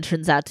 Madeline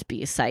turns out to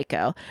be a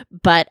psycho,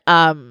 but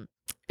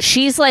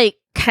she's like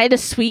kind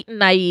of sweet and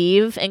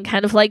naive and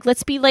kind of like,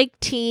 let's be like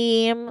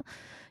team,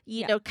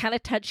 you know, kind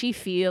of touchy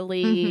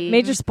feely.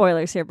 Major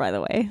spoilers here, by the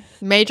way.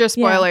 Major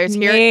spoilers.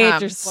 Here it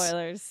comes. Major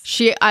spoilers.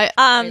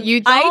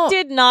 I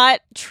did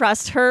not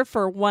trust her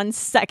for 1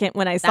 second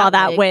when I saw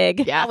that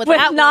wig. Yeah, with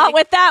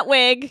that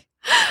wig.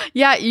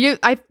 Yeah,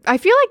 I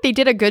feel like they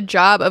did a good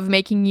job of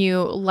making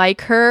you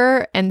like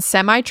her and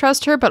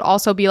semi-trust her, but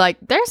also be like,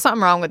 there's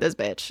something wrong with this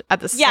bitch at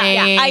the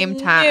same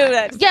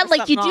time. Yeah,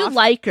 like you do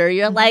like her.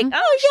 You're like,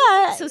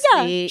 oh, she's so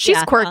sweet. She's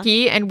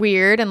quirky and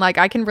weird, and like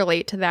I can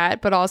relate to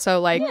that, but also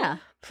like,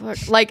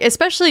 like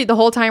especially the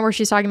whole time where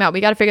she's talking about,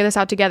 we got to figure this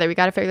out together. We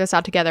got to figure this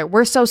out together.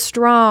 We're so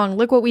strong.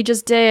 Look what we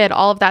just did.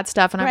 All of that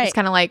stuff, and I'm just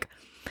kind of like,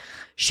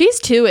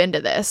 she's too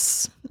into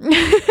this.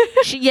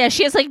 She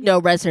has like no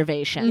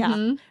reservation.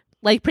 Yeah.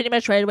 Like pretty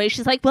much right away,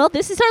 she's like, "Well,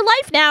 this is our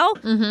life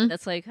now."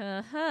 That's like,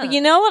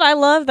 You know what I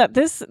love? That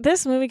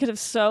this movie could have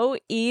so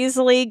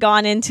easily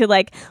gone into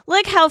like,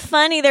 look how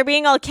funny they're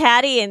being all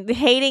catty and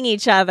hating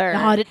each other.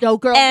 No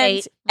girl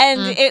hate.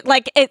 And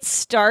it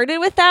started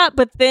with that,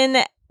 but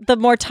then the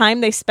more time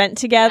they spent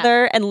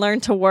together and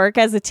learned to work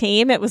as a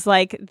team, it was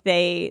like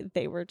they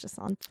were just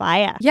on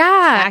fire.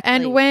 Yeah, Exactly.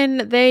 and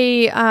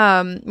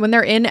when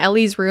they're in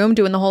Ellie's room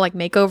doing the whole like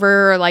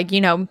makeover, or like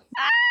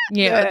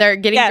they're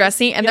getting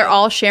dressy and they're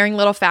all sharing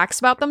little facts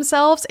about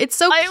themselves. It's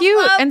so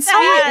cute and sweet.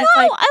 It's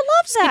like, I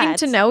love that. Getting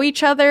to know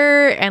each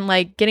other and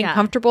like getting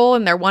comfortable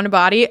in their one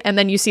body, and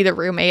then you see the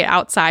roommate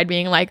outside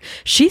being like,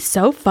 "She's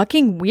so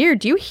fucking weird.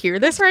 Do you hear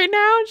this right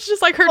now?" It's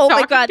just like her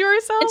talking to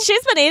herself. And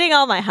she's been eating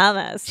all my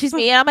hummus. She's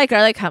me and my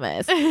garlic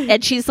hummus,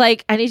 and she's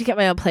like, "I need to get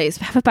my own place.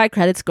 I have a bad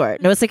credit score."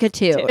 No, it's like a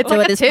 2. It's no,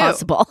 like it a is 2.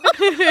 possible.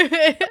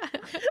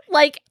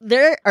 Like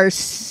there are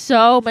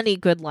so many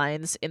good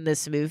lines in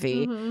this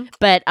movie,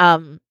 but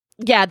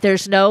yeah,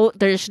 there's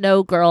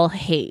no girl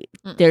hate.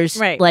 There's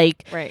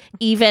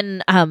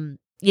even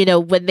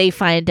when they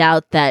find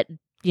out that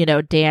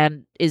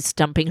Dan is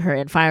dumping her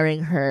and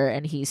firing her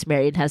and he's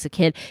married and has a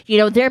kid,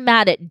 they're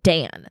mad at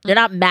Dan. They're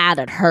not mad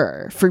at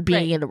her for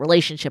being in a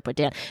relationship with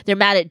Dan. They're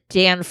mad at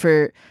Dan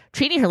for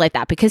treating her like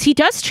that, because he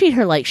does treat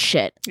her like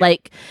shit.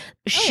 Like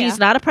she's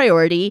not a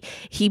priority.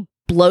 He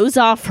blows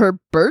off her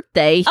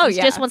birthday. He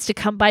just wants to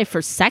come by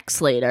for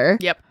sex later.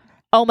 Yep.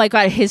 Oh my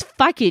god, his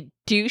fucking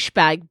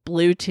douchebag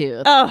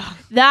Bluetooth. Oh,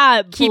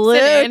 that keeps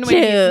Bluetooth. it in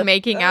when he's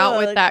making out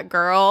with that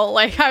girl.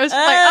 Like I was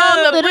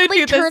like, the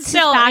literally Bluetooth turns is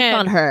still his back in.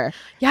 on her.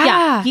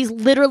 Yeah. He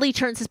literally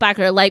turns his back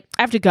on her. Like,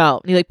 I have to go.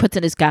 And he like puts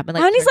in his gum and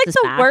like. And he's turns like his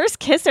the back. worst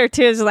kisser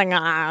too. It's like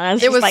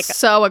it was like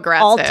so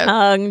aggressive, all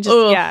tongue.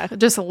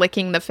 Just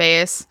licking the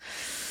face.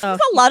 There's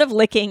a lot of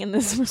licking in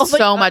this movie.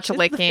 So much Just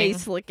licking. the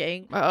face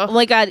licking. Oh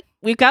my god,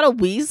 we've got a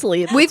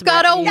Weasley. In We've this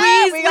got a movie.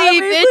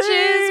 Weasley,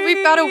 bitches.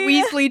 We've got a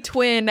Weasley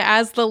twin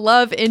as the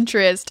love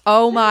interest.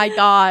 Oh my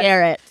god.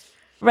 Garrett.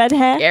 Red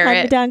hair, Garrett.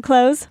 hand-me-down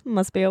clothes.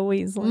 Must be a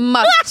Weasley.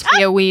 Must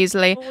be a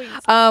Weasley.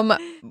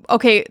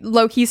 Okay,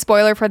 low-key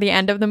spoiler for the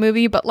end of the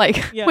movie, but like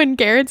when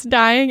Garrett's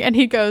dying and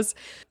he goes,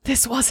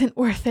 "This wasn't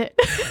worth it."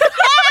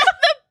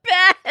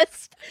 Best.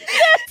 That's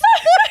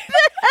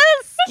the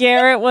best.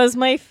 Garrett was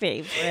my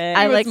favorite.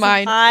 I like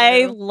mine.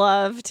 I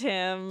loved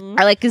him.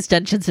 I like his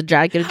Dungeons and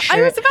Dragons shirt.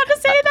 I was about to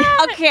say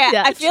that. Okay,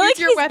 Yeah. I feel like Choose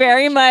your he's weapon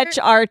very shirt. much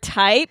our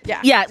type.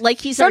 Yeah,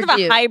 like he's Sort of our a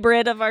dude.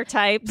 hybrid of our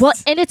types. Well,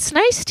 and it's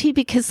nice too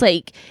because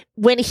like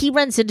when he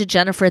runs into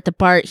Jennifer at the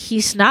bar,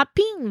 he's not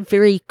being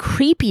very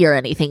creepy or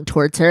anything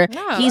towards her.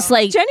 No. He's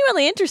like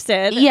genuinely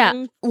interested. yeah,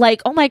 and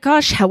like, oh my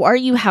gosh, how are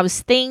you?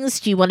 How's things?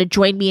 Do you want to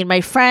join me and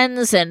my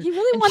friends? And he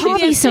really and wanted to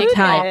hobby be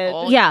sometime.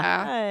 included. Yeah.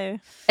 Hi.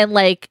 And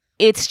like,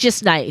 it's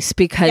just nice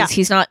because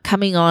he's not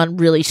coming on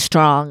really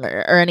strong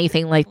or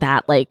anything like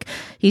that. Like,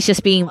 he's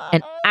just being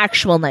an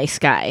actual nice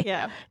guy.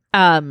 Yeah.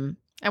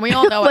 And we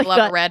all know I my love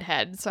God. a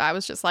redhead, so I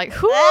was just like,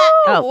 "Whoo,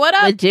 Oh, what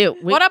we up? do.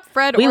 What up,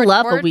 Fred? We Orange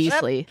love a Orange?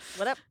 Weasley.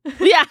 What up?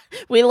 Yeah,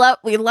 we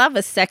love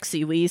a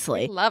sexy We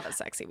Weasley. love a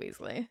sexy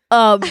Weasley.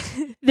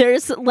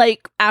 There's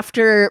like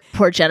after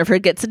poor Jennifer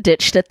gets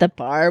ditched at the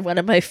bar, one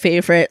of my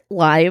favorite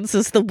lines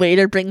is the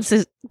waiter brings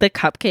the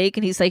cupcake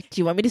and he's like,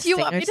 "Do you want me to Do you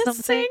sing want or me to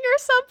something?" sing or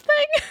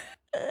something?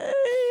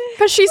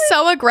 Because she's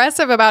so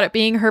aggressive about it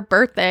being her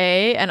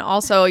birthday and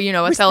also, you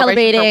know, a We're celebration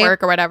celebrating. for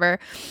work or whatever.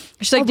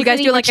 She's like, Oh, "Do you we're guys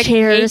gonna do eat like a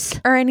chairs.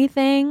 cake or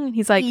anything?" And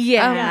he's like,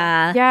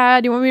 Yeah.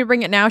 yeah. Do you want me to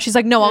bring it now?" She's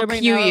like, "No, I'll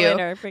Bring cue that you."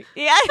 later.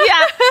 Yeah.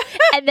 Yeah.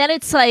 And then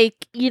it's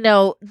like, you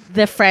know,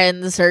 the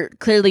friends are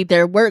clearly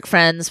their work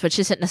friends, which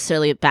isn't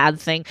necessarily a bad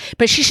thing,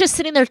 but she's just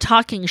sitting there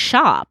talking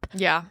shop.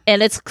 Yeah.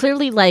 And it's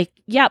clearly like,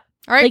 yep.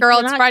 All right, Like, girl,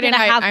 you're it's not Friday gonna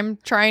night. have- I'm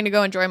trying to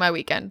go enjoy my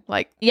weekend.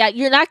 Like, Yeah,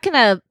 you're not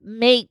gonna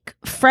make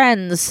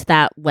friends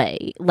that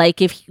way. Like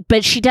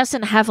but she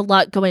doesn't have a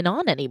lot going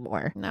on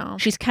anymore. no.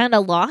 She's kind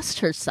of lost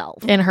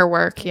herself. In her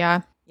work,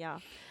 yeah. Yeah.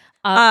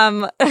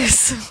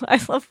 So I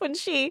love when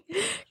she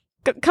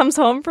comes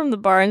home from the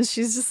bar and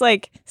she's just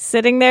like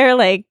sitting there,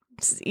 like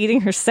just eating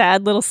her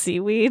sad little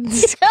seaweed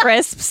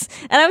crisps.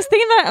 And I was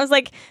thinking about it. I was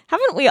like,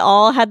 haven't we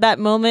all had that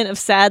moment of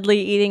sadly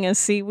eating a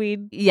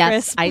seaweed Yes,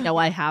 crisp? I know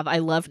I have. I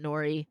love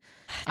nori.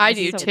 I It's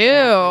do so too.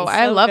 good.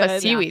 I So love a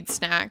good. seaweed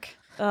snack.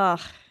 Ugh.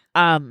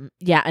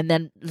 Yeah, and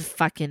then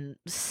fucking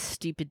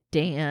stupid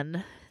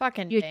Dan.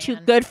 Fucking You're Dan. too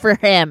good for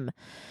him.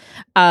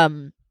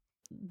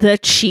 The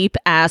cheap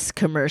ass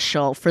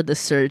commercial for the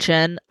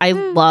surgeon. I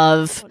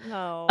love Oh,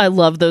 no. I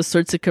love those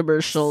sorts of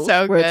commercials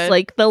So where good. it's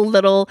like the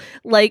little,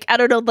 like, I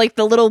don't know, like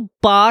the little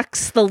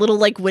box, the little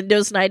like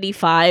Windows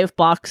 95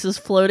 boxes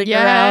floating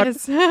around.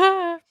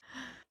 Yes.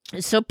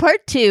 So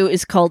part 2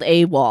 is called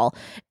AWOL,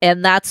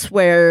 and that's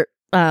where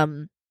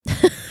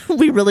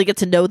we really get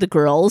to know the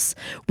girls.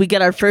 We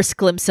get our first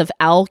glimpse of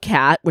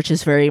Owlcat, which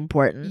is very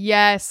important.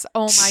 Yes.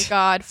 Oh my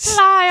God.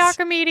 Fly,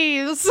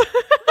 Archimedes.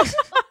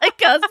 Like,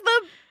 that's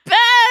the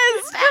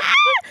best.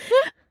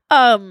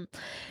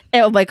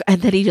 Oh my god!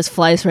 And then he just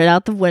flies right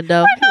out the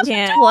window.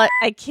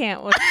 I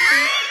can't wait.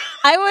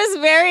 I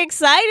was very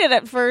excited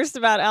at first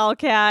about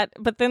Owlcat,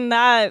 but then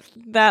that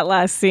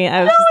last scene,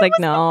 I was just like,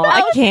 no,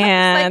 I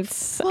can't.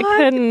 I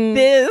couldn't.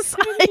 This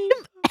I'm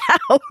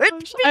out.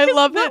 I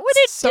love What it would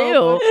it so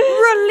do? much.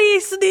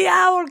 Release the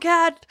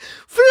Owlcat.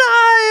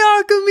 Fly,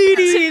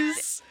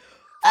 Archimedes.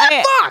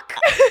 Fuck.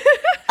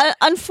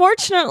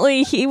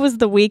 Unfortunately, he was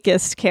the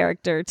weakest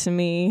character to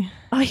me.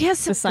 Oh, he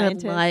has The some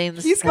good scientist.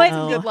 lines. He's got though.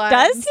 some good lines.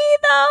 Does he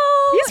though?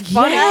 He's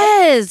funny.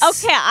 Yes.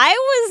 Okay,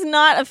 I was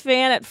not a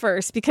fan at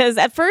first because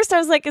at first I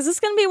was like, is this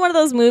going to be one of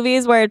those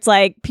movies where it's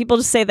like people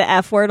just say the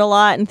F word a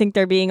lot and think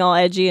they're being all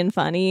edgy and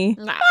funny?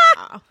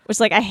 Nah. Which,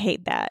 like, I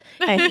hate that.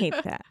 I hate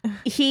that.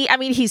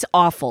 He's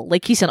awful.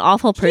 Like, he's an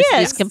awful person. He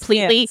He's is,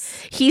 completely,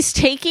 yes. he's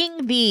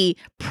taking the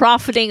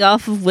profiting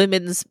off of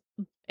women's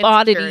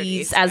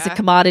oddities as a yeah.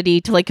 commodity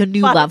to like a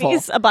new level.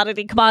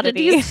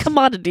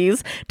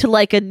 Commodities to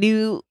like a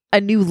new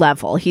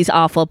level. He's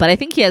awful, but I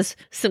think he has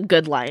some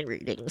good line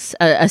readings,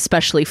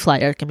 especially Fly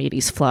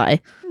Archimedes Fly.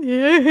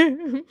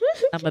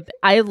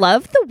 I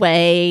love the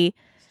way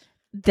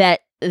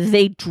that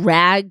they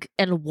drag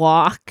and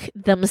walk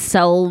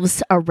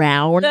themselves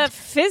around. The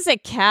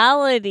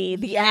physicality,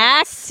 the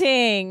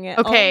acting. Okay,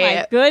 Oh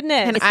my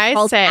goodness. can It's I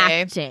called say-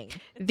 acting.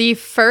 The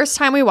first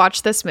time we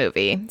watched this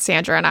movie,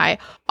 Sandra and I,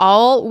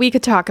 all we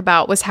could talk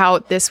about was how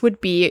this would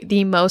be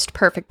the most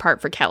perfect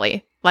part for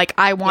Kelly. Like,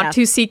 I want Yeah.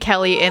 to see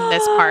Kelly in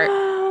this part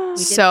did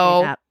say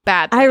so that.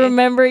 badly. I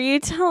remember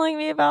you telling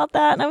me about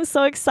that, and I was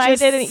so excited.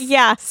 Just And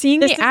yeah. seeing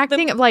this the is the-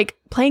 acting of like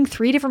playing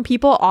 3 different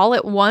people all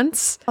at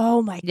once.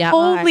 Oh my Yeah.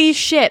 Holy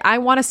shit. I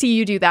want to see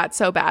you do that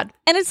so bad.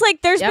 And it's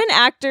like there's Yep. been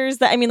actors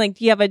that, I mean, like,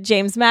 you have a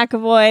James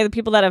McAvoy, the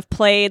people that have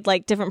played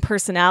like different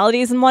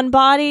personalities in one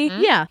body.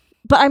 Yeah.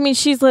 But I mean,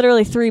 she's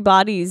literally 3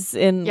 bodies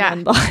in Yeah.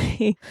 one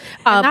body.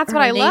 And that's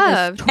what her I name is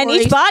loved. And Tori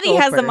each body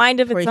has a Stolper. mind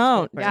of Tori its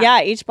own. Stolper.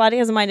 Yeah, each body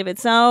has a mind of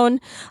its own.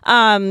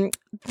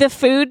 The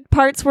food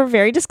parts were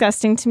very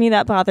disgusting to me.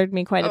 That bothered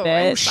me quite a Oh,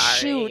 bit. I'm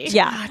sorry.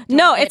 Yeah.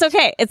 No, it's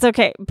okay. It's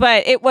okay.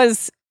 But it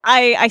was,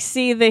 I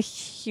see the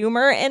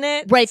humor in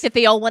it. Right, that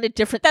they all wanted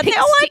different That things they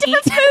all want to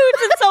different eat.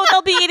 foods. And so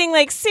they'll be eating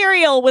like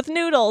cereal with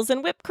noodles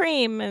and whipped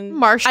cream and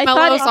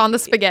Marshmallows it- on the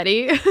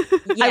spaghetti. I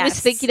was Yes,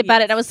 thinking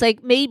about it and I was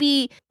like,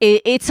 maybe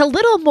it's a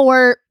little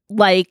more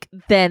like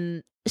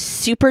than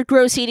super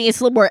gross eating. It's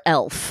a little more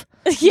elf.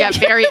 Yeah,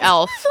 very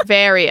elf.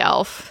 Very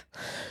elf.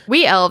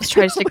 We elves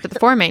try to stick to the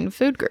 4 main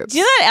food groups. Do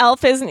you know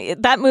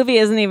that movie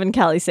isn't even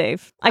Kelly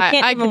safe. I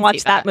can't I even can watch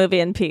see that that. movie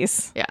in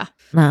peace. Yeah.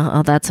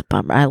 Oh, that's a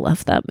bummer. I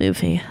love that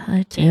movie.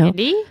 I do.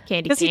 Candy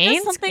Because he does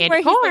canes, something candy where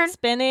he's corn. like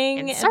spinning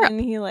and and syrup. then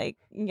he like,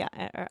 yeah,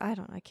 I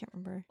don't know. I can't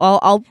remember.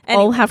 I'll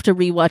Anyway. have to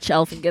rewatch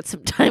Elf and get some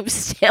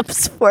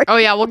timestamps for Oh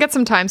yeah, we'll get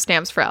some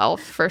timestamps for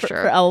Elf for sure.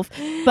 for Elf.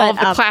 All But of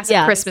the classic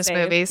yeah, Christmas Safe.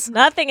 movies.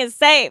 Nothing is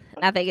safe.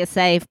 nothing is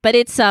safe. But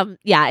it's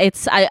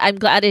I'm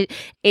glad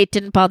it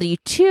didn't bother you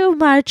too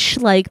much.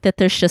 Like that,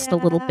 there's just a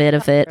little bit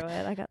of it.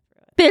 I got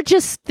through they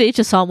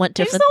just all want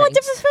They different just all want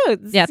things.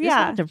 different foods.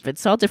 Yeah,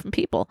 it's all different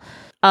people.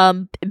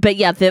 But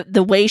yeah,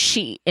 the way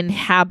she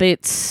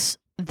inhabits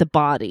the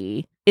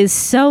body is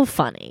so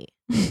funny.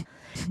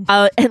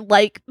 And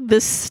like the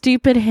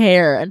stupid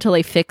hair until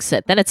they fix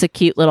it. Then it's a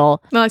cute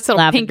little Nice little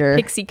lavender.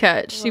 pink pixie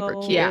cut. Super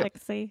Whoa, cute.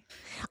 Pixie.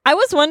 I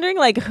was wondering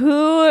like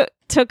who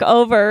took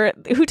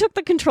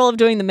the control of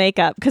doing the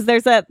makeup, because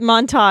there's that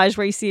montage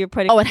where you see her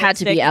putting Oh, it had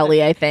to be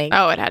Ellie, I think.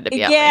 Oh, it had to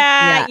be Ellie.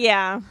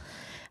 Yeah.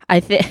 I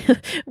think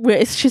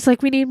she's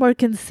like, we need more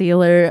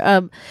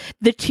concealer.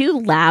 The two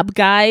lab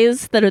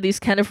guys that are these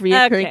kind of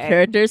reoccurring Okay.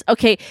 characters.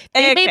 Okay,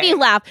 they made me Okay.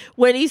 laugh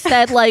when he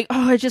said like,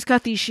 "Oh, I just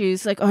got these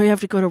shoes." Like, "Oh, you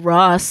have to go to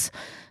Ross."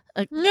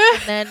 And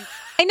then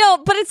I know,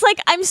 but it's like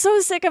I'm so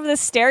sick of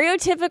this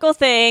stereotypical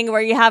thing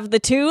where you have the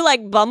two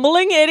like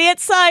bumbling idiot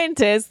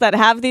scientists that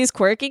have these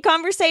quirky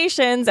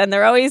conversations, and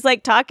they're always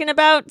like talking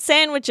about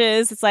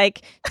sandwiches. It's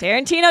like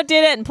Tarantino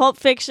did it in Pulp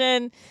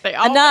Fiction. They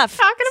all Enough.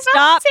 talking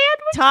about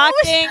Stop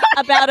talking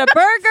about a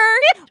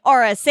burger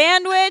or a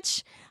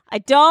sandwich. I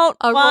don't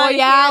a want to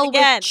hear royale it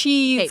again. with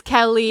cheese, Okay.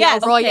 Kelly.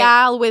 Yes, a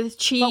royale with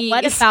cheese.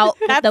 but what about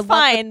That's the one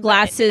fine. with but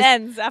glasses? it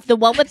ends after The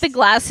one with the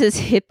glasses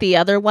hit the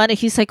other one, and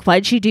he's like,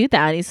 "Why'd you do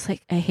that?" And he's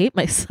like, "I hate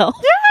myself."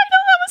 Yeah, I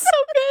know, that was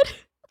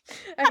so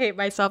good. I hate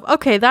myself.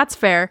 Okay, that's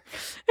fair.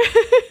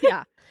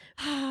 Yeah,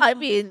 I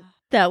mean,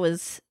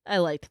 I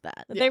liked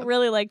that. They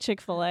really like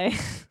Chick-fil-A.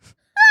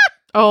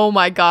 Oh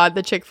my god,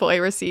 the Chick-fil-A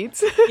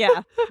receipts.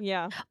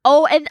 yeah.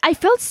 Oh, and I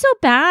felt so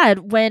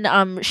bad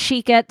when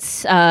she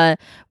gets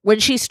when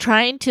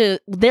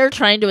they're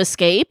trying to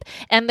escape,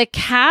 and the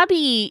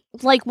cabbie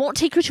like won't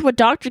take her to a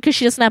doctor because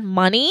she doesn't have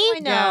money. I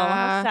know.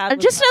 Yeah. How sad I'm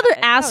was just another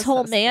that? That was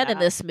asshole so man in sad.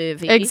 this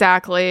movie.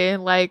 Exactly.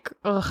 Like,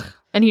 ugh.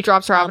 And he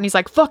drops her off and he's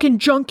like, fucking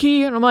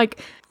junkie. And I'm like,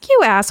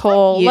 you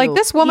asshole. you. Like,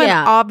 this woman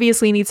Yeah.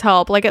 obviously needs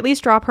help. Like, at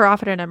least drop her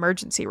off at an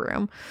emergency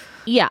room.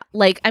 Yeah,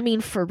 like I mean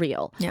for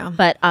real. Yeah.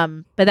 But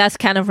that's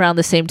kind of around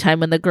the same time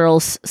when the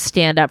girls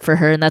stand up for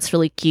her, and that's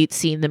really cute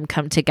seeing them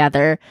come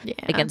together Yeah.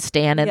 against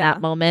Dan in Yeah.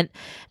 that moment.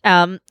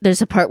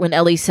 There's a part when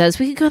Ellie says,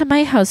 "We can go to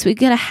my house. We can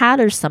get a hat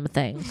or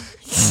something."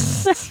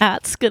 The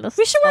hat's gonna.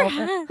 We should wear solve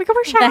it. hats. We can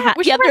wear The hat-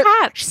 We should yeah, wear they're-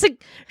 hats.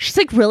 She's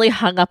like really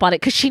hung up on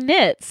it because she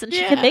knits and she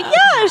can make. Yeah,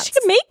 hats. she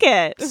can make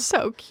it.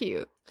 So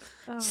cute.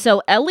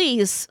 So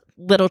Ellie's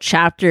little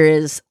chapter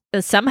is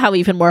somehow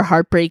even more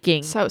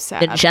heartbreaking So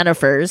sad. than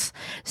Jennifer's.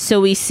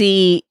 So we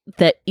see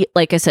that,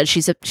 like I said,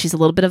 she's a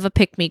little bit of a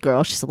pick me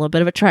girl. She's a little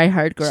bit of a try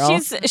hard girl.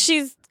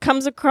 She's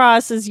comes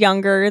across as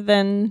younger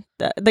than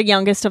the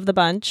youngest of the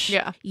bunch.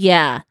 Yeah.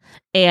 Yeah,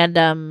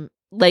 and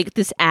like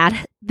this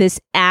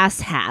ass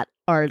hat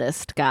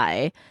artist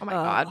guy. Oh my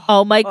god.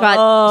 Oh my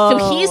god!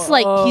 So he's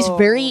like he's Oh.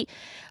 very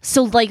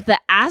so like the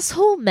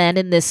asshole men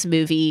in this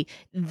movie.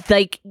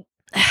 Like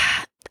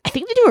I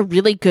think they do a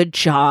really good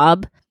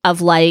job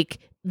of like.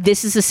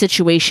 This is a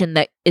situation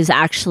that is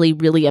actually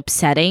really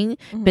upsetting,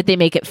 but they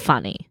make it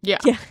funny. Yeah.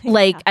 Yeah.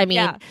 Like, I mean,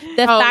 Yeah.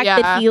 the Oh, fact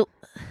yeah. that he,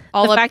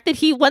 All the of- fact that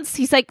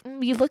he's like,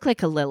 you look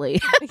like a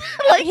lily,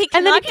 Like, he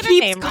and then he cannot get her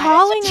keeps name right.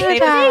 calling She her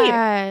can't read.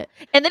 that.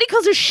 and then he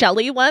calls her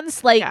Shelly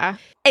once. Like, Yeah.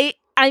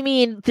 I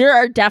mean, there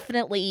are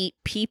definitely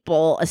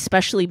people,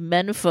 especially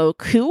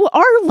menfolk, who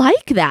are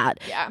like that.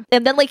 Yeah.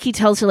 And then, like, he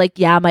tells her, like,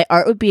 yeah, my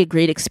art would be a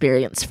great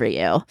experience for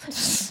you.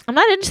 I'm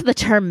not into the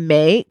term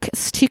make;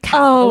 it's too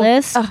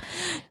capitalist.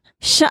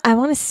 I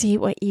want to see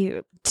what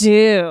you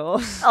do.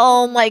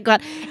 Oh my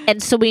god.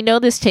 And so we know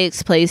this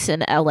takes place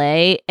in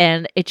LA,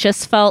 and it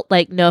just felt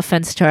like, no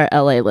offense to our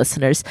LA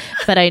listeners,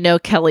 but I know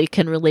Kelly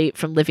can relate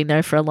from living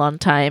there for a long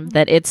time,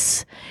 that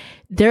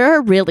there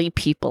are really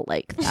people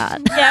like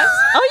that. Yes.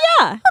 Oh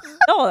yeah.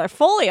 Oh, there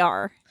fully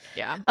are.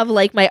 Yeah. Of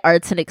like, my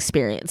art's an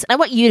experience. I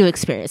want you to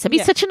experience. It'd be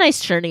Yeah. such a nice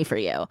journey for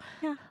you.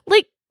 Yeah.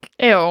 Like,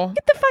 Ew.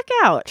 get the fuck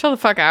out. Chill the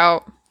fuck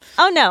out.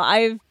 Oh no,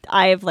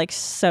 I've like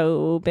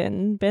so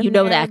been You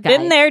know there, that guy.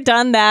 been there,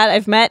 done that.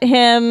 I've met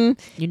him.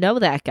 You know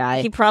that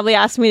guy. He probably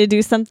asked me to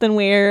do something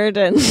weird,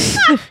 and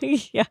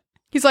yeah.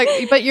 He's like,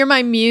 but you're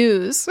my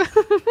muse.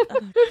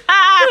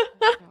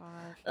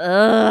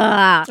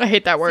 Ugh. I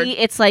hate that word. See,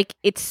 it's like,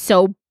 it's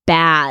so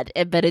bad,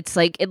 but it's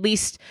like, at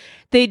least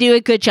they do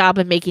a good job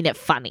of making it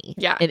funny.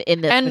 Yeah.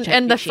 In this, which I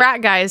And the appreciate.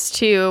 frat guys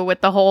too,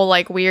 with the whole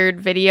like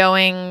weird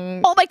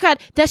videoing. Oh my god,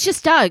 that's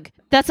just Doug.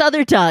 That's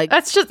other Doug.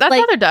 That's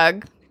like- other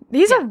Doug.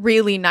 He's a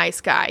really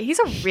nice guy. He's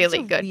a really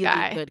He's a good really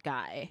guy. Good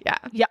guy. Yeah.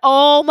 Yeah.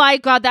 Oh my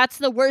god, that's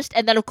the worst.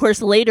 And then of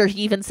course later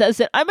he even says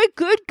that I'm a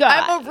good guy.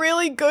 I'm a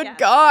really good Yeah.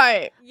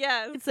 guy.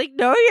 Yes. It's like,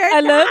 no, you're I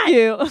love not.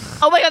 you.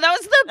 Oh my god, that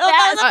was the Oh,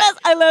 that was best. the best.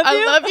 I love you.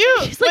 I love you.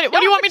 She's like, what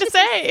do you no, want me to just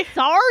say?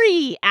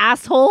 Sorry,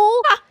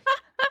 asshole.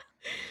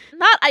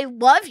 Not I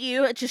love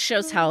you. It just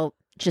shows how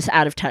just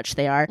out of touch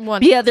they are. One-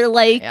 But yeah, they're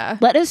like, yeah.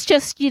 let us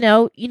just,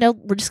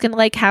 we're just gonna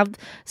like have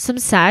some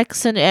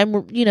sex, and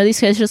we're,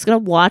 these guys are just gonna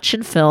watch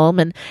and film.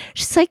 And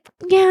she's like,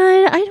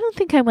 yeah, I don't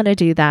think I want to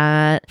do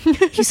that.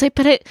 He's like,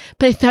 but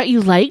I thought you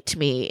liked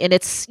me, and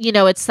it's,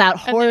 it's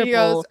that And then he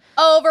horrible, goes,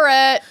 over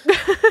it.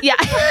 yeah.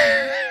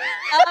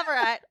 All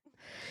right.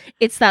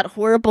 It's that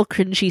horrible,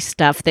 cringy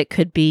stuff that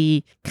could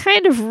be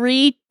kind of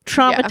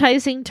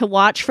traumatizing to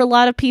watch for a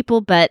lot of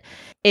people, but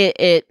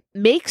it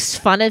makes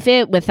fun of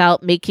it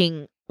without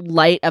making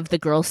light of the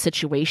girl's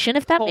situation,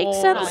 if that makes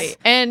sense.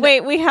 And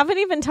wait, we haven't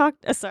even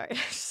talked. Sorry.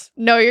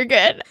 No, you're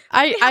good.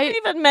 I haven't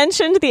even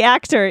mentioned the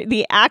actor,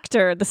 the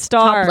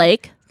star. Tom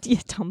Blake. Yeah,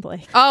 Tom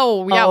Blake.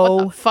 Oh, yeah.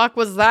 What the fuck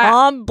was that?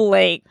 Tom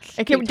Blake.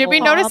 Okay, did we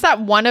notice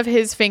that one of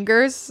his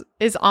fingers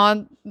is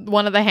on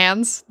one of the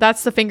hands?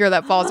 That's the finger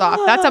that falls off.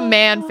 That's a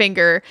man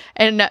finger.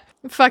 And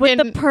fucking with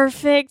the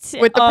perfect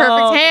hands.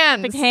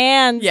 Perfect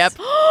hands. Yep.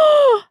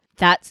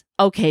 That's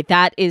okay.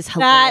 That is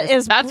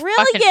hilarious. That's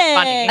brilliant. fucking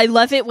funny. I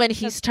love it when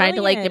he's trying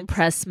to like brilliant.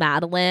 impress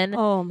Madeline.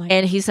 Oh my!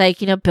 And he's like,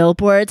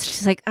 billboards.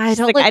 She's like, I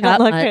don't look up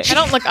much. I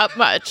don't look up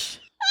much.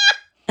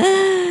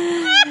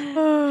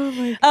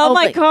 Oh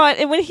my god!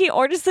 And when he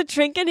orders the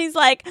drink, and he's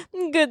like,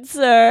 "Good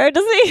sir,"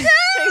 doesn't he?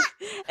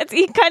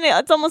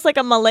 It's almost like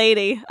a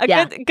milady.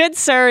 Good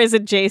sir is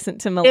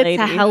adjacent to milady.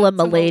 It's a hella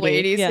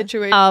milady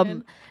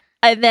situation.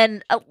 And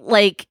then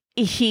like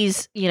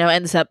he's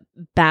ends up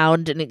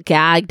bound and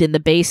gagged in the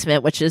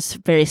basement, which is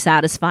very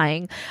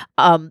satisfying.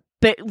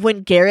 But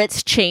when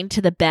Garrett's chained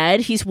to the bed,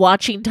 he's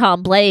watching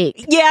Tom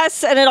Blake.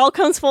 Yes, and it all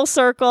comes full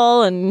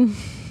circle and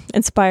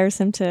inspires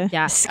him to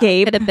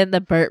escape. Could have been the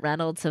Burt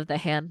Reynolds of the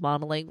hand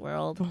modeling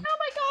world. Oh my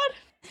god!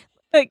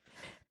 Like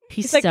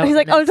he's like,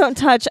 oh, don't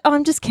touch. Oh,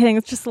 I'm just kidding.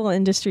 It's just a little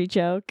industry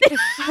joke.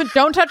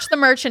 Don't touch the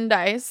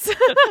merchandise.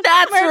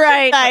 That's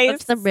right.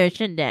 That's the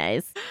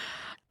merchandise.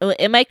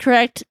 Am I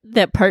correct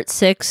that part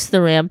 6,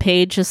 the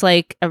rampage, is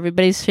like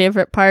everybody's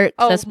favorite part?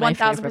 Oh, that's my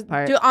favorite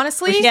part. Dude,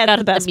 honestly, she's got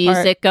the best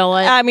music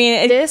going. I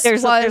mean,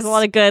 there's a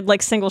lot of good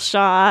like single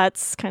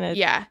shots, kind of.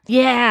 Yeah.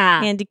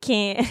 Handy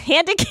cam.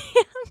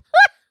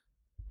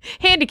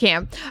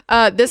 Handycam.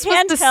 This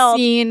was the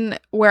scene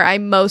where I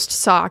most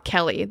saw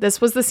Kelly. This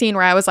was the scene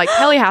where I was like,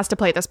 Kelly has to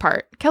play this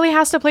part. Kelly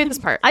has to play this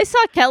part. I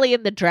saw Kelly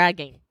in the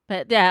dragging,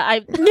 but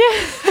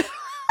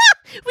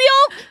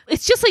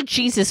it's just like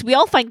Jesus. We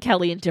all find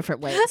Kelly in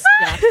different ways.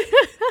 Yeah.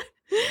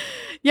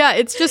 Yeah,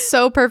 it's just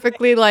so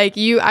perfectly like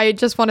you. I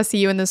just want to see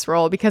you in this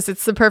role because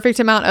it's the perfect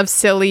amount of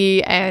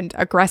silly and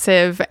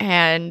aggressive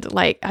and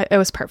like it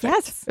was perfect.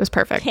 Yes, it was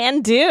perfect.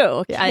 Can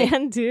do.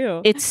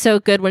 It's so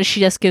good when she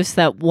just gives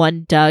that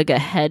one Doug a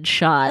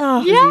headshot.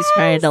 Oh, he's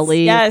trying to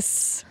leave.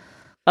 Yes.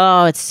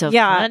 Oh, it's so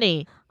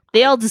funny.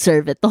 They all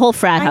deserve it. The whole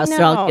frat house,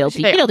 they're all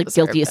guilty. They they're all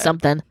guilty of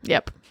something.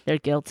 Yep, they're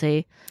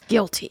guilty.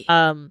 Guilty.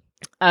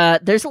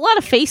 There's a lot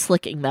of face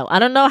licking though. I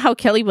don't know how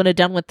Kelly would have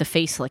done with the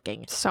face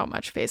licking. So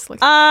much face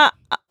licking.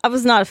 I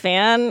was not a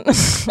fan.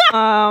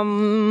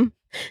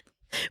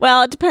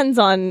 Well, it depends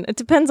on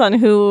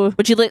who.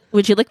 Would you lick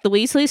the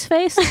Weasley's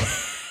face?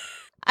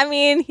 I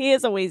mean, he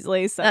is a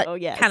Weasley, so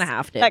yes, kind of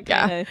have to.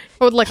 I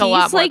would lick a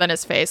lot more than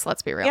his face.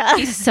 Let's be real. Yeah.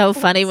 He's so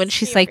funny when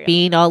she's like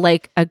being all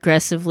like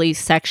aggressively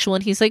sexual,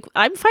 and he's like,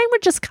 "I'm fine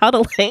with just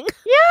cuddling."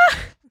 Yeah.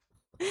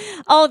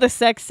 Oh, the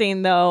sex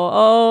scene though.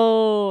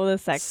 Oh, the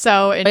sex.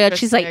 So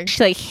interesting. Oh my God,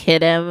 she like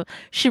hit him.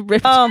 She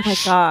ripped. Oh my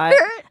God.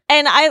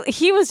 And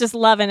he was just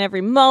loving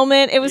every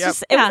moment. It was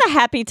just it was a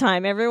happy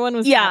time. Everyone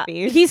was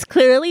happy. He's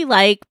clearly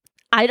like,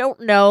 I don't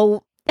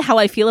know how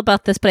I feel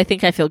about this, but I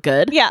think I feel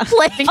good. Yeah.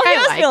 Like he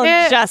was feeling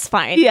just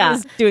fine. Yeah. He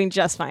was doing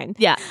just fine.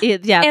 Yeah.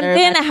 Yeah. And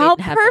then how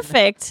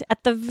perfect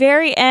at the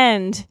very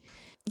end,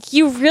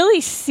 you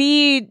really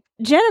see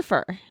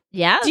Jennifer.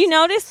 Yeah. Do you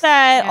notice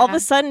that all of a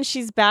sudden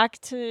she's back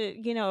to,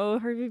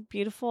 her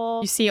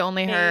beautiful You see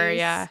only her, face?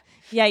 yeah.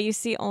 Yeah, you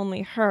see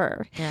only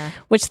her. Yeah.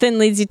 Which then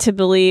leads you to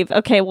believe,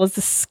 okay, well, is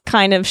this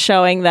kind of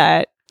showing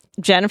that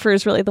Jennifer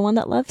is really the one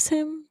that loves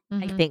him?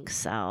 I think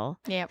so.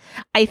 Yeah.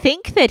 I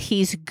think that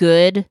he's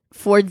good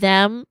for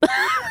them.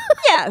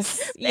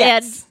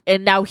 Yes.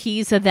 And now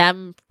he's a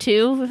them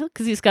too,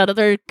 because he's got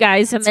other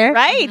guys in there.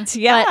 Right.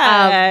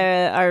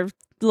 Yeah. Our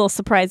little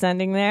surprise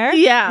ending there.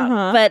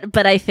 Yeah.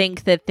 But I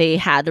think that they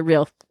had a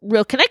real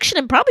connection,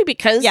 and probably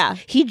because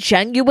he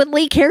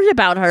genuinely cared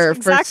about her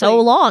for so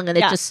long, and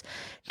it just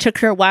took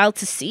her a while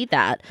to see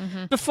that.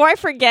 Before I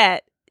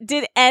forget,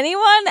 did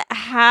anyone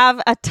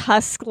have a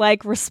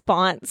Tusk-like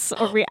response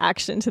or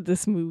reaction to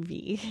this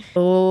movie?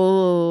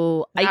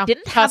 Oh, I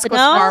didn't have Tusk was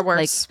far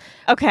worse.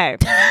 Okay.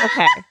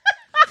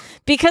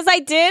 Because I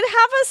did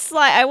have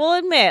I will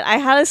admit, I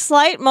had a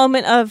slight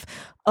moment of,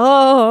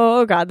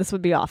 oh God, this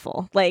would be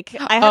awful. Like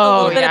I had a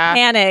little bit of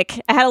panic.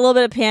 I had a little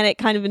bit of panic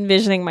kind of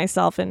envisioning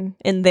myself in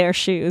their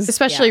shoes.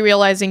 Especially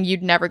realizing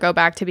you'd never go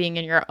back to being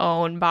in your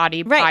own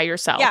body by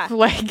yourself. Yeah.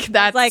 Like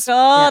that's like,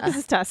 this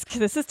is Tusk.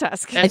 This is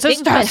Tusk. I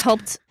think what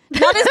helped.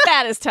 Not as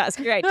bad as Tusk.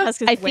 You're right.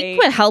 Tusk is I think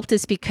what helped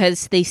is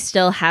because they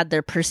still had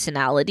their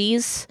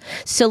personalities.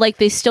 So like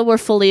they still were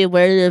fully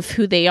aware of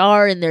who they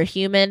are and they're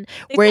human.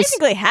 They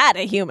basically had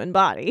a human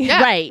body.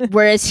 Yeah. Right.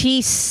 Whereas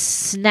he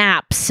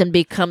snaps and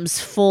becomes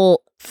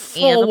full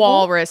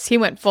walrus. He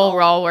went full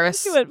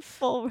walrus. He went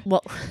full.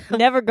 Well,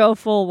 never go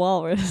full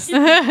walrus.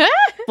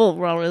 Full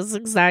walrus,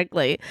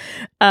 exactly.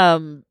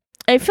 And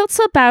I felt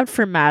so bad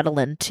for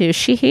Madeline too.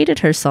 She hated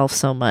herself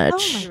so much.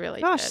 Oh my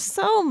really gosh, did.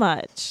 so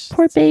much.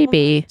 Poor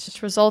baby.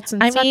 Just results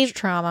in I such mean-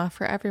 trauma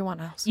for everyone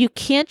else. You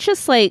can't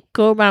just like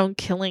go around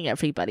killing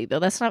everybody though.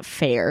 That's not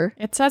fair.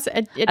 It says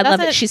it I love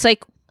doesn't it. She's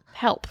like,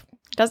 help.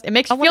 It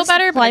makes I you wanna feel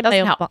better, but supply it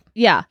doesn't help.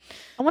 yeah,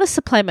 I want to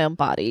supply my own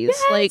bodies.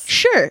 Yes. Like,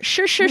 sure.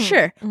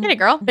 Get it,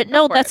 girl. But Go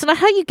no, for that's it. not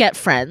how you get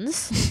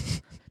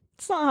friends.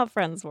 It's not how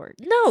friends work.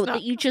 No, It's not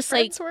that you how just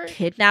like friends work.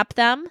 kidnap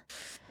them.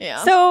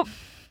 Yeah. So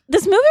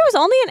this movie was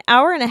only an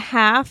hour and a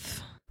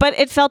half, but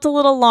it felt a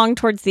little long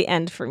towards the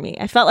end for me.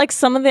 I felt like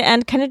some of the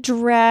end kind of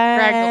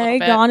Dragged a little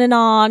bit. on and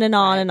on and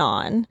on Right.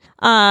 and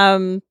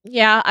on.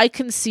 Yeah, I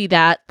can see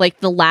that. Like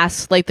the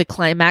last, like the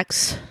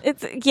climax.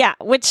 It's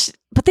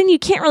but then you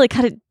can't really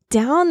cut it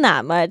down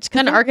that much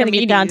because then we're going to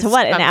get down to Archimedes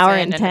what, an comes hour in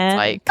and it's 10?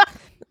 like,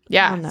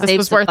 yeah, Oh, no. this Saves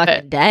was the worth fucking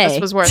it. day. This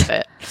was worth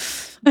it.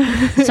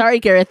 Sorry,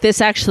 Garrett. This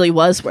actually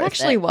was worth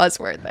Actually it. was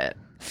worth it.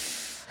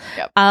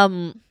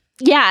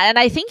 Yeah, and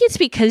I think it's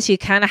because you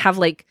kind of have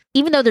like,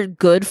 even though they're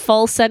good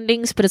false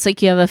endings, but it's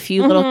like you have a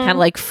few little Mhm. kind of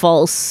like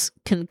false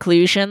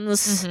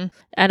conclusions. Mhm.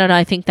 I don't know.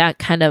 I think that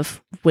kind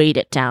of weighed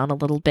it down a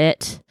little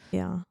bit.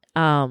 Yeah.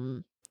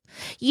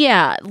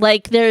 Yeah,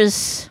 like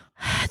there's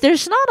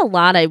not a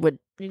lot I would.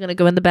 You're gonna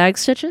go in the bag,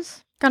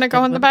 Stitches? Gonna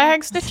go in the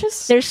bag,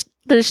 Stitches?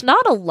 There's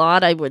not a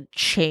lot I would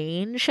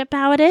change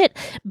about it,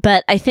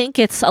 but I think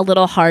it's a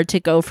little hard to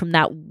go from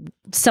that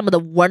some of the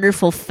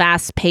wonderful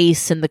fast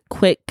pace and the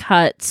quick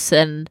cuts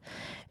and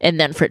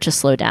then for it to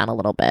slow down a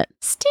little bit.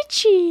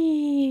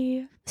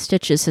 Stitchy.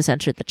 Stitches has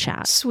entered the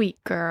chat.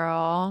 Sweet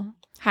girl.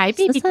 Hi,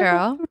 baby Says, "I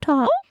girl. love your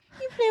top."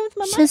 You play with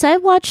my Says, I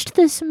watched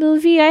this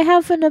movie. I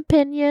have an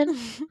opinion.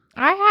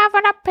 I have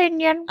an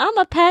opinion. I'm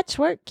a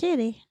patchwork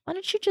kitty. Why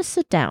don't you just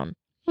sit down?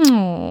 Oh,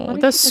 don't the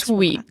you just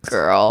sweet relax?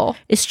 girl.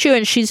 It's true,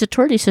 and she's a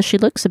tortie, so she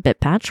looks a bit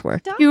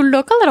patchwork. You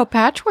look a little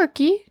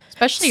patchworky,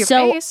 especially your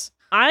So- face.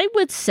 I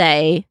would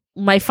say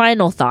my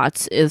final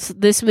thoughts is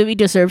this movie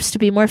deserves to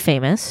be more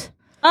famous.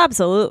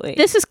 Absolutely.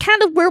 This is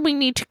kind of where we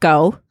need to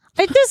go.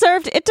 It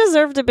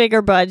deserved a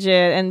bigger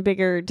budget and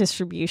bigger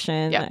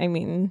distribution. Yeah. I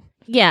mean,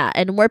 Yeah,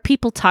 and more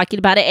people talking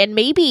about it. And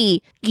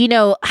maybe,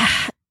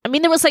 I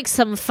mean, there was like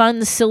some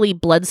fun, silly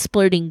blood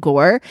splurting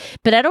gore,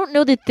 but I don't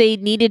know that they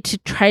needed to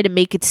try to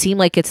make it seem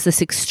like it's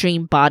this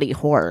extreme body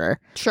horror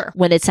Sure.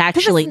 when it's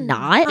actually it's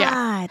not.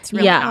 Yeah. It's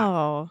really Yeah.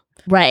 not.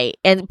 Right.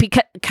 And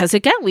because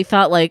again, we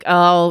thought like,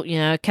 oh,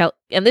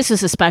 and this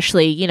is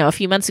especially, a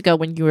few months ago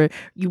when you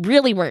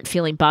really weren't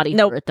feeling body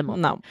horror at the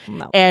moment.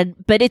 No.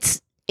 But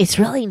it's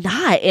really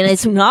not. And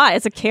It's not.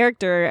 It's a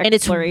character and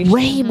it's exploration.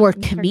 way more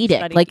Character comedic.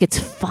 study. Like it's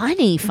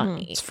funny.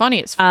 It's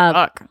funny as Um,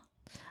 fuck.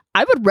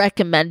 I would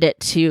recommend it.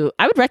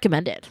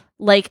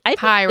 Like I think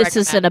High this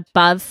is an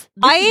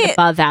recommend.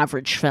 above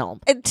average film.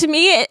 To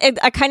me,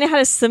 I kind of had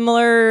a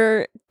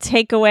similar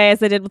takeaway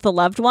as I did with The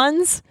Loved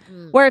Ones,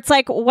 where it's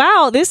like,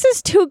 wow, this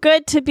is too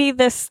good to be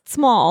this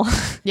small.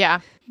 Yeah.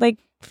 Like,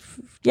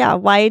 yeah,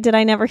 why did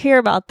I never hear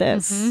about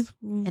this?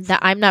 Mm-hmm. And that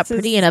I'm not This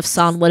pretty is- enough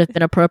song would have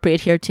been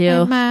appropriate here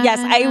too. Yes,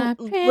 I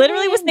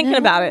literally was thinking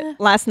about it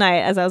last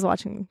night as I was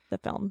watching the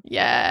film.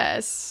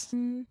 Yes.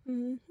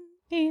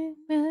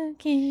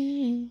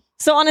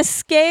 So on a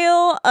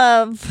scale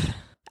of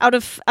out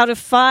of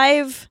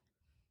 5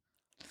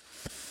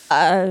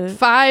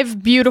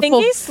 5 beautiful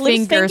Fingies? Loose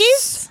fingers.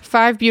 fingies?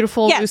 5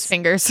 beautiful Yes. loose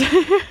fingers.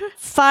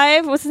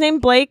 5, what's his name?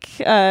 Blake.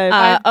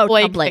 5 Tom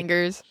Blake Blake.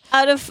 fingers.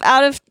 Out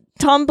of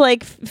Tom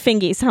Blake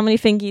fingies, how many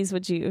fingies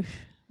would you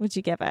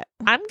give it?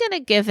 I'm gonna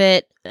give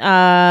it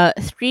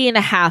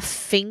 3.5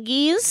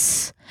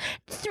 fingies.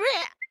 Three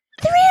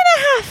and a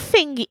half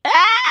fingies.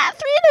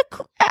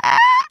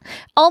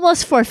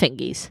 Almost 4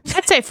 fingies.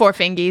 I'd say 4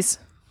 fingies.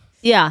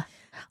 Yeah.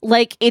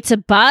 Like it's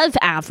above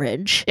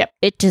average. Yep.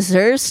 It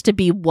deserves to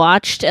be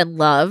watched and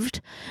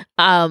loved.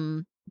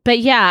 But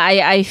yeah,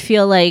 I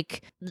feel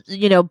like,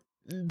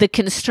 the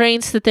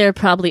constraints that they're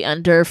probably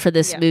under for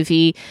this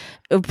movie,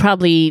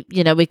 probably,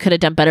 we could have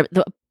done better.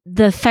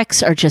 The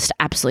effects are just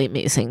absolutely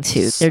amazing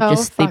too. They're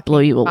they blow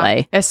you fucking fun.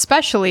 away.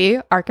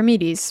 Especially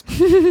Archimedes.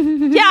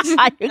 Yeah,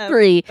 I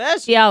agree.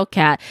 Yeah,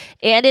 Cat.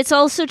 And it's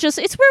also it's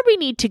where we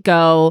need to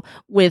go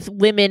with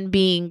women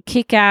being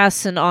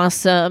kick-ass and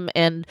awesome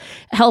and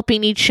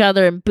helping each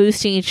other and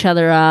boosting each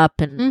other up.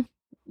 And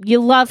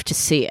you love to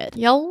see it.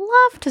 You'll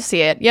love to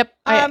see it. Yep.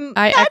 I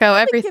I'd echo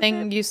probably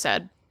everything you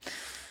said.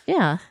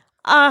 Yeah.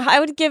 I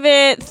would give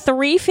it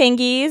 3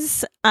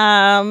 fingies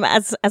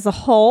as a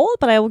whole,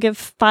 but I will give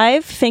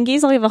 5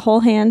 fingies. I'll give a whole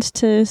hand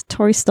to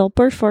Tori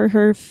Stolper for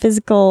her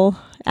physical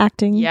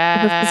acting,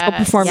 her physical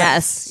performance.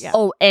 Yes. Yeah.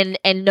 Oh, and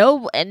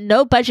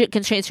no budget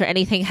constraints or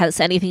anything has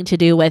anything to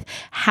do with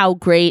how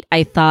great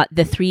I thought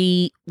the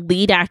 3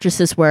 lead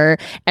actresses were,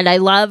 and I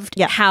loved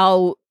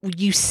how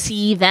you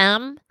see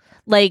them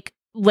like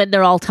when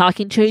they're all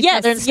talking to each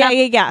other. And stuff.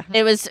 Yeah.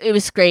 It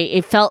was great.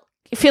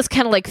 It feels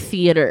kind of like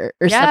theater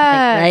or something,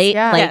 Yes, right?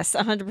 yeah. Like, Yes,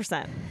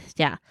 100%.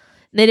 yeah.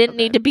 They didn't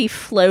need to be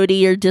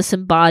floaty or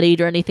disembodied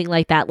or anything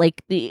like that.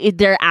 Like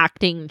their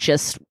acting it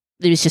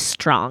was just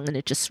strong and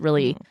it just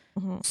really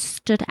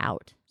stood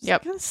out.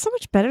 Yep. It's so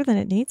much better than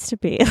it needs to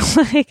be.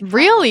 Like,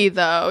 Really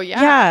though,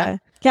 yeah.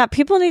 Yeah,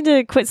 people need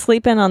to quit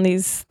sleeping on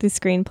these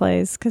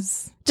screenplays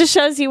because it just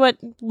shows you what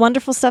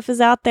wonderful stuff is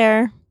out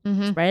there,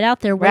 Mm-hmm. Right out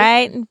there.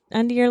 right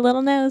under your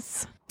little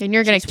nose. And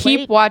you're gonna Just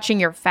keep wait. watching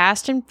your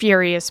Fast and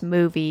Furious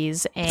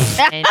movies,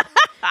 and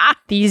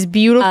these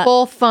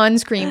beautiful, fun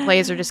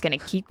screenplays are just gonna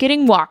keep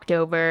getting walked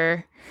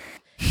over.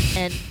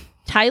 And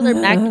Tyler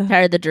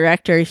McIntyre, the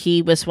director,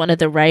 he was one of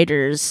the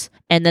writers.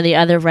 And then the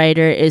other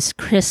writer is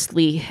Chris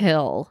Lee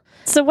Hill.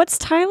 So what's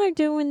Tyler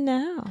doing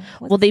now?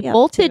 Well, they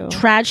both did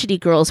Tragedy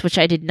Girls, which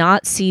I did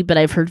not see, but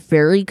I've heard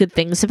very good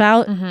things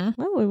about.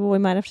 Mm-hmm. Oh, we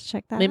might have to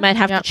check that. We out. might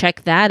have Yep. to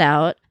check that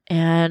out.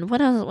 And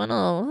what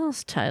else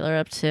is Tyler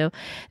up to?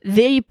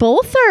 They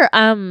both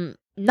are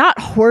not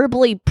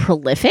horribly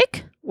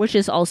prolific, which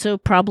is also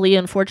probably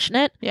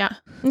unfortunate. Yeah.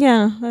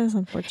 Yeah, that is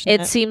unfortunate.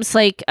 It seems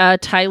like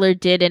Tyler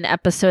did an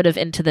episode of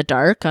Into the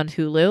Dark on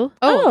Hulu.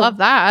 Oh, Oh. love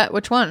that.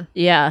 Which one?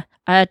 Yeah.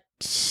 I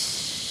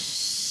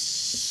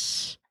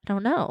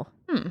don't know.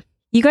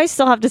 You guys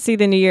still have to see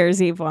the New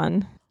Year's Eve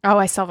one. Oh,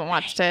 I still haven't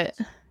watched it.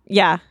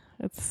 Yeah,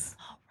 it's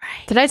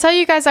Did I tell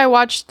you guys I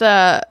watched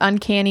the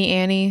Uncanny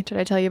Annie? Did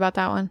I tell you about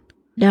that one?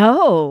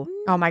 No.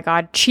 Oh my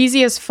god,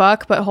 cheesy as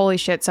fuck, but holy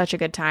shit, such a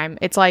good time.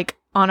 It's like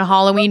on a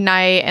Halloween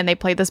night and they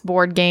play this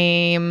board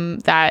game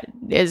that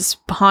is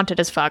haunted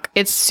as fuck.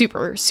 It's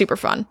super, super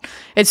fun.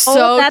 It's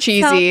so that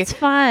cheesy. sounds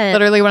fun.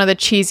 Literally one of the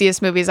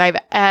cheesiest movies I've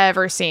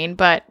ever seen,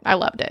 but I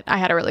loved it. I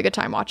had a really good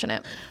time watching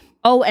it.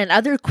 Oh, and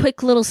other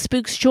quick little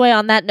spooks joy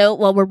on that note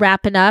while we're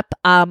wrapping up.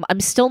 I'm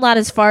still not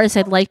as far as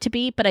I'd like to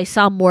be, but I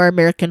saw more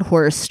American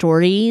Horror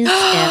Stories and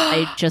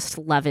I just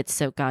love it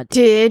so goddamn.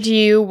 Did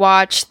you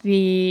watch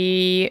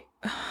the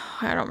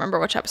I don't remember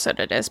which episode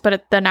it is,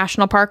 but the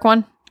National Park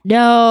one?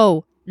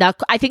 No.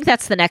 I think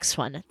that's the next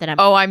one that I'm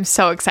Oh, I'm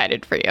so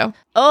excited for you.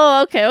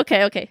 Oh,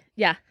 okay.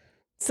 Yeah.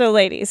 so,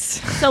 ladies.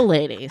 So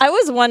ladies. I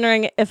was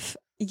wondering if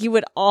you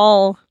would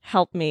all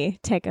help me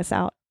take us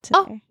out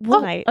Oh, today.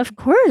 Well, of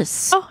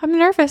course. Oh, I'm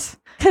nervous.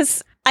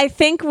 Because I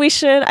think we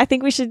should,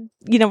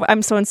 you know,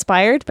 I'm so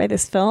inspired by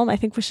this film. I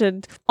think we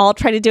should all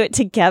try to do it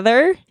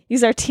together,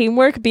 use our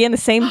teamwork, be in the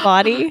same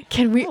body.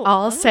 Can we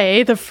all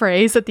say the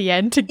phrase at the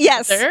end together?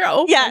 Yes.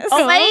 Oh, Yes.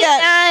 Oh my Yes.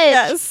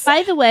 gosh. Yes.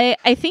 By the way,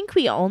 I think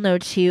we all know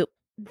too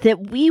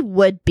that we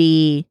would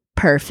be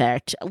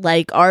perfect.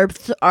 Like our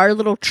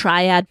little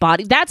triad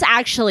body. That's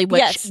actually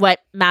what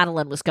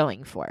Madeline was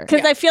going for.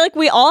 Because I feel like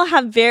we all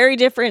have very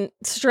different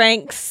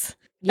strengths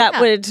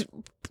that would,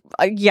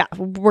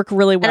 work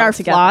really well And our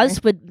together.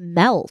 flaws would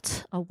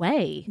melt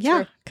away.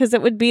 Yeah, because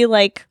it would be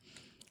like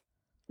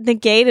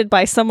negated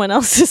by someone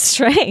else's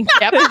strength.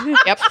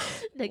 Yep.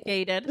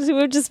 Negated. We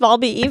would just all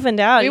be evened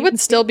out. We You would can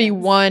still see be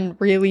things. one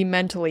really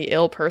mentally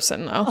ill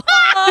person, though.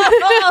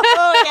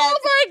 Oh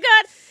my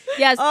god.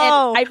 Yes,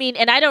 Oh.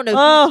 and I don't know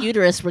Oh. whose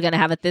uterus we're gonna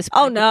have at this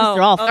Oh point. no, because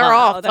they're all Oh, They're fucked.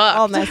 all no, they're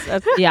all fucked. messed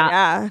up. Yeah.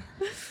 Yeah.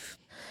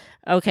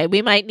 Okay,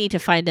 we might need to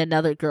find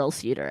another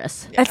girl's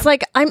uterus. It's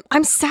like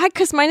I'm sad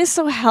because mine is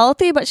so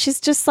healthy, but she's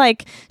just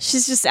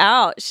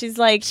out. She's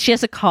like She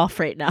has a cough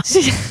right now.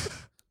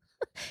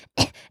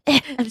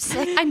 I'm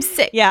sick. I'm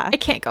sick. Yeah. I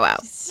can't go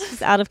out.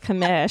 she's out of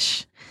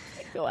commish.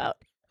 Go out.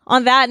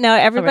 On that note,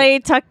 everybody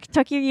tuck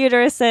your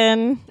uterus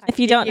in. If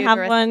you don't have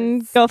one,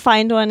 go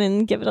find one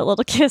and give it a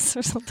little kiss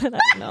or something. I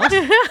don't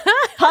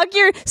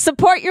know.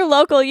 Support your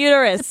local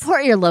uterus.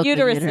 Support your local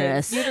Uteruses.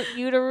 uterus.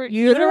 Uteri.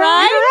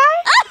 Uteri?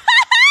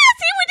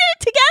 See, we did it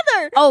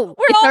together. Oh,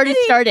 We're it's already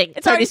already- starting.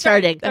 It's already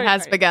starting. It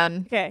has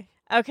begun.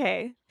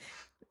 Okay.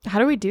 How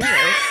do we do this?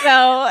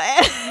 So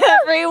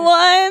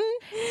everyone,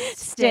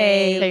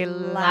 stay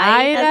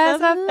light as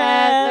a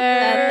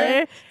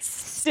feather,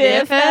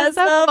 stiff as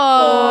a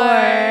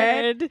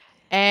board,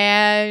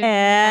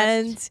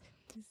 and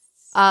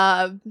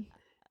and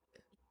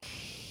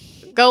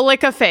go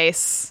lick a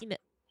face.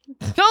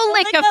 Go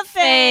lick a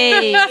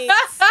face.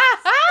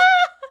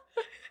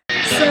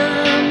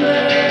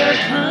 Summer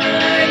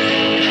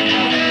party.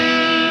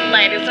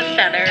 Light as a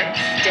feather,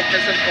 stiff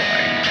as a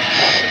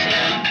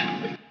board.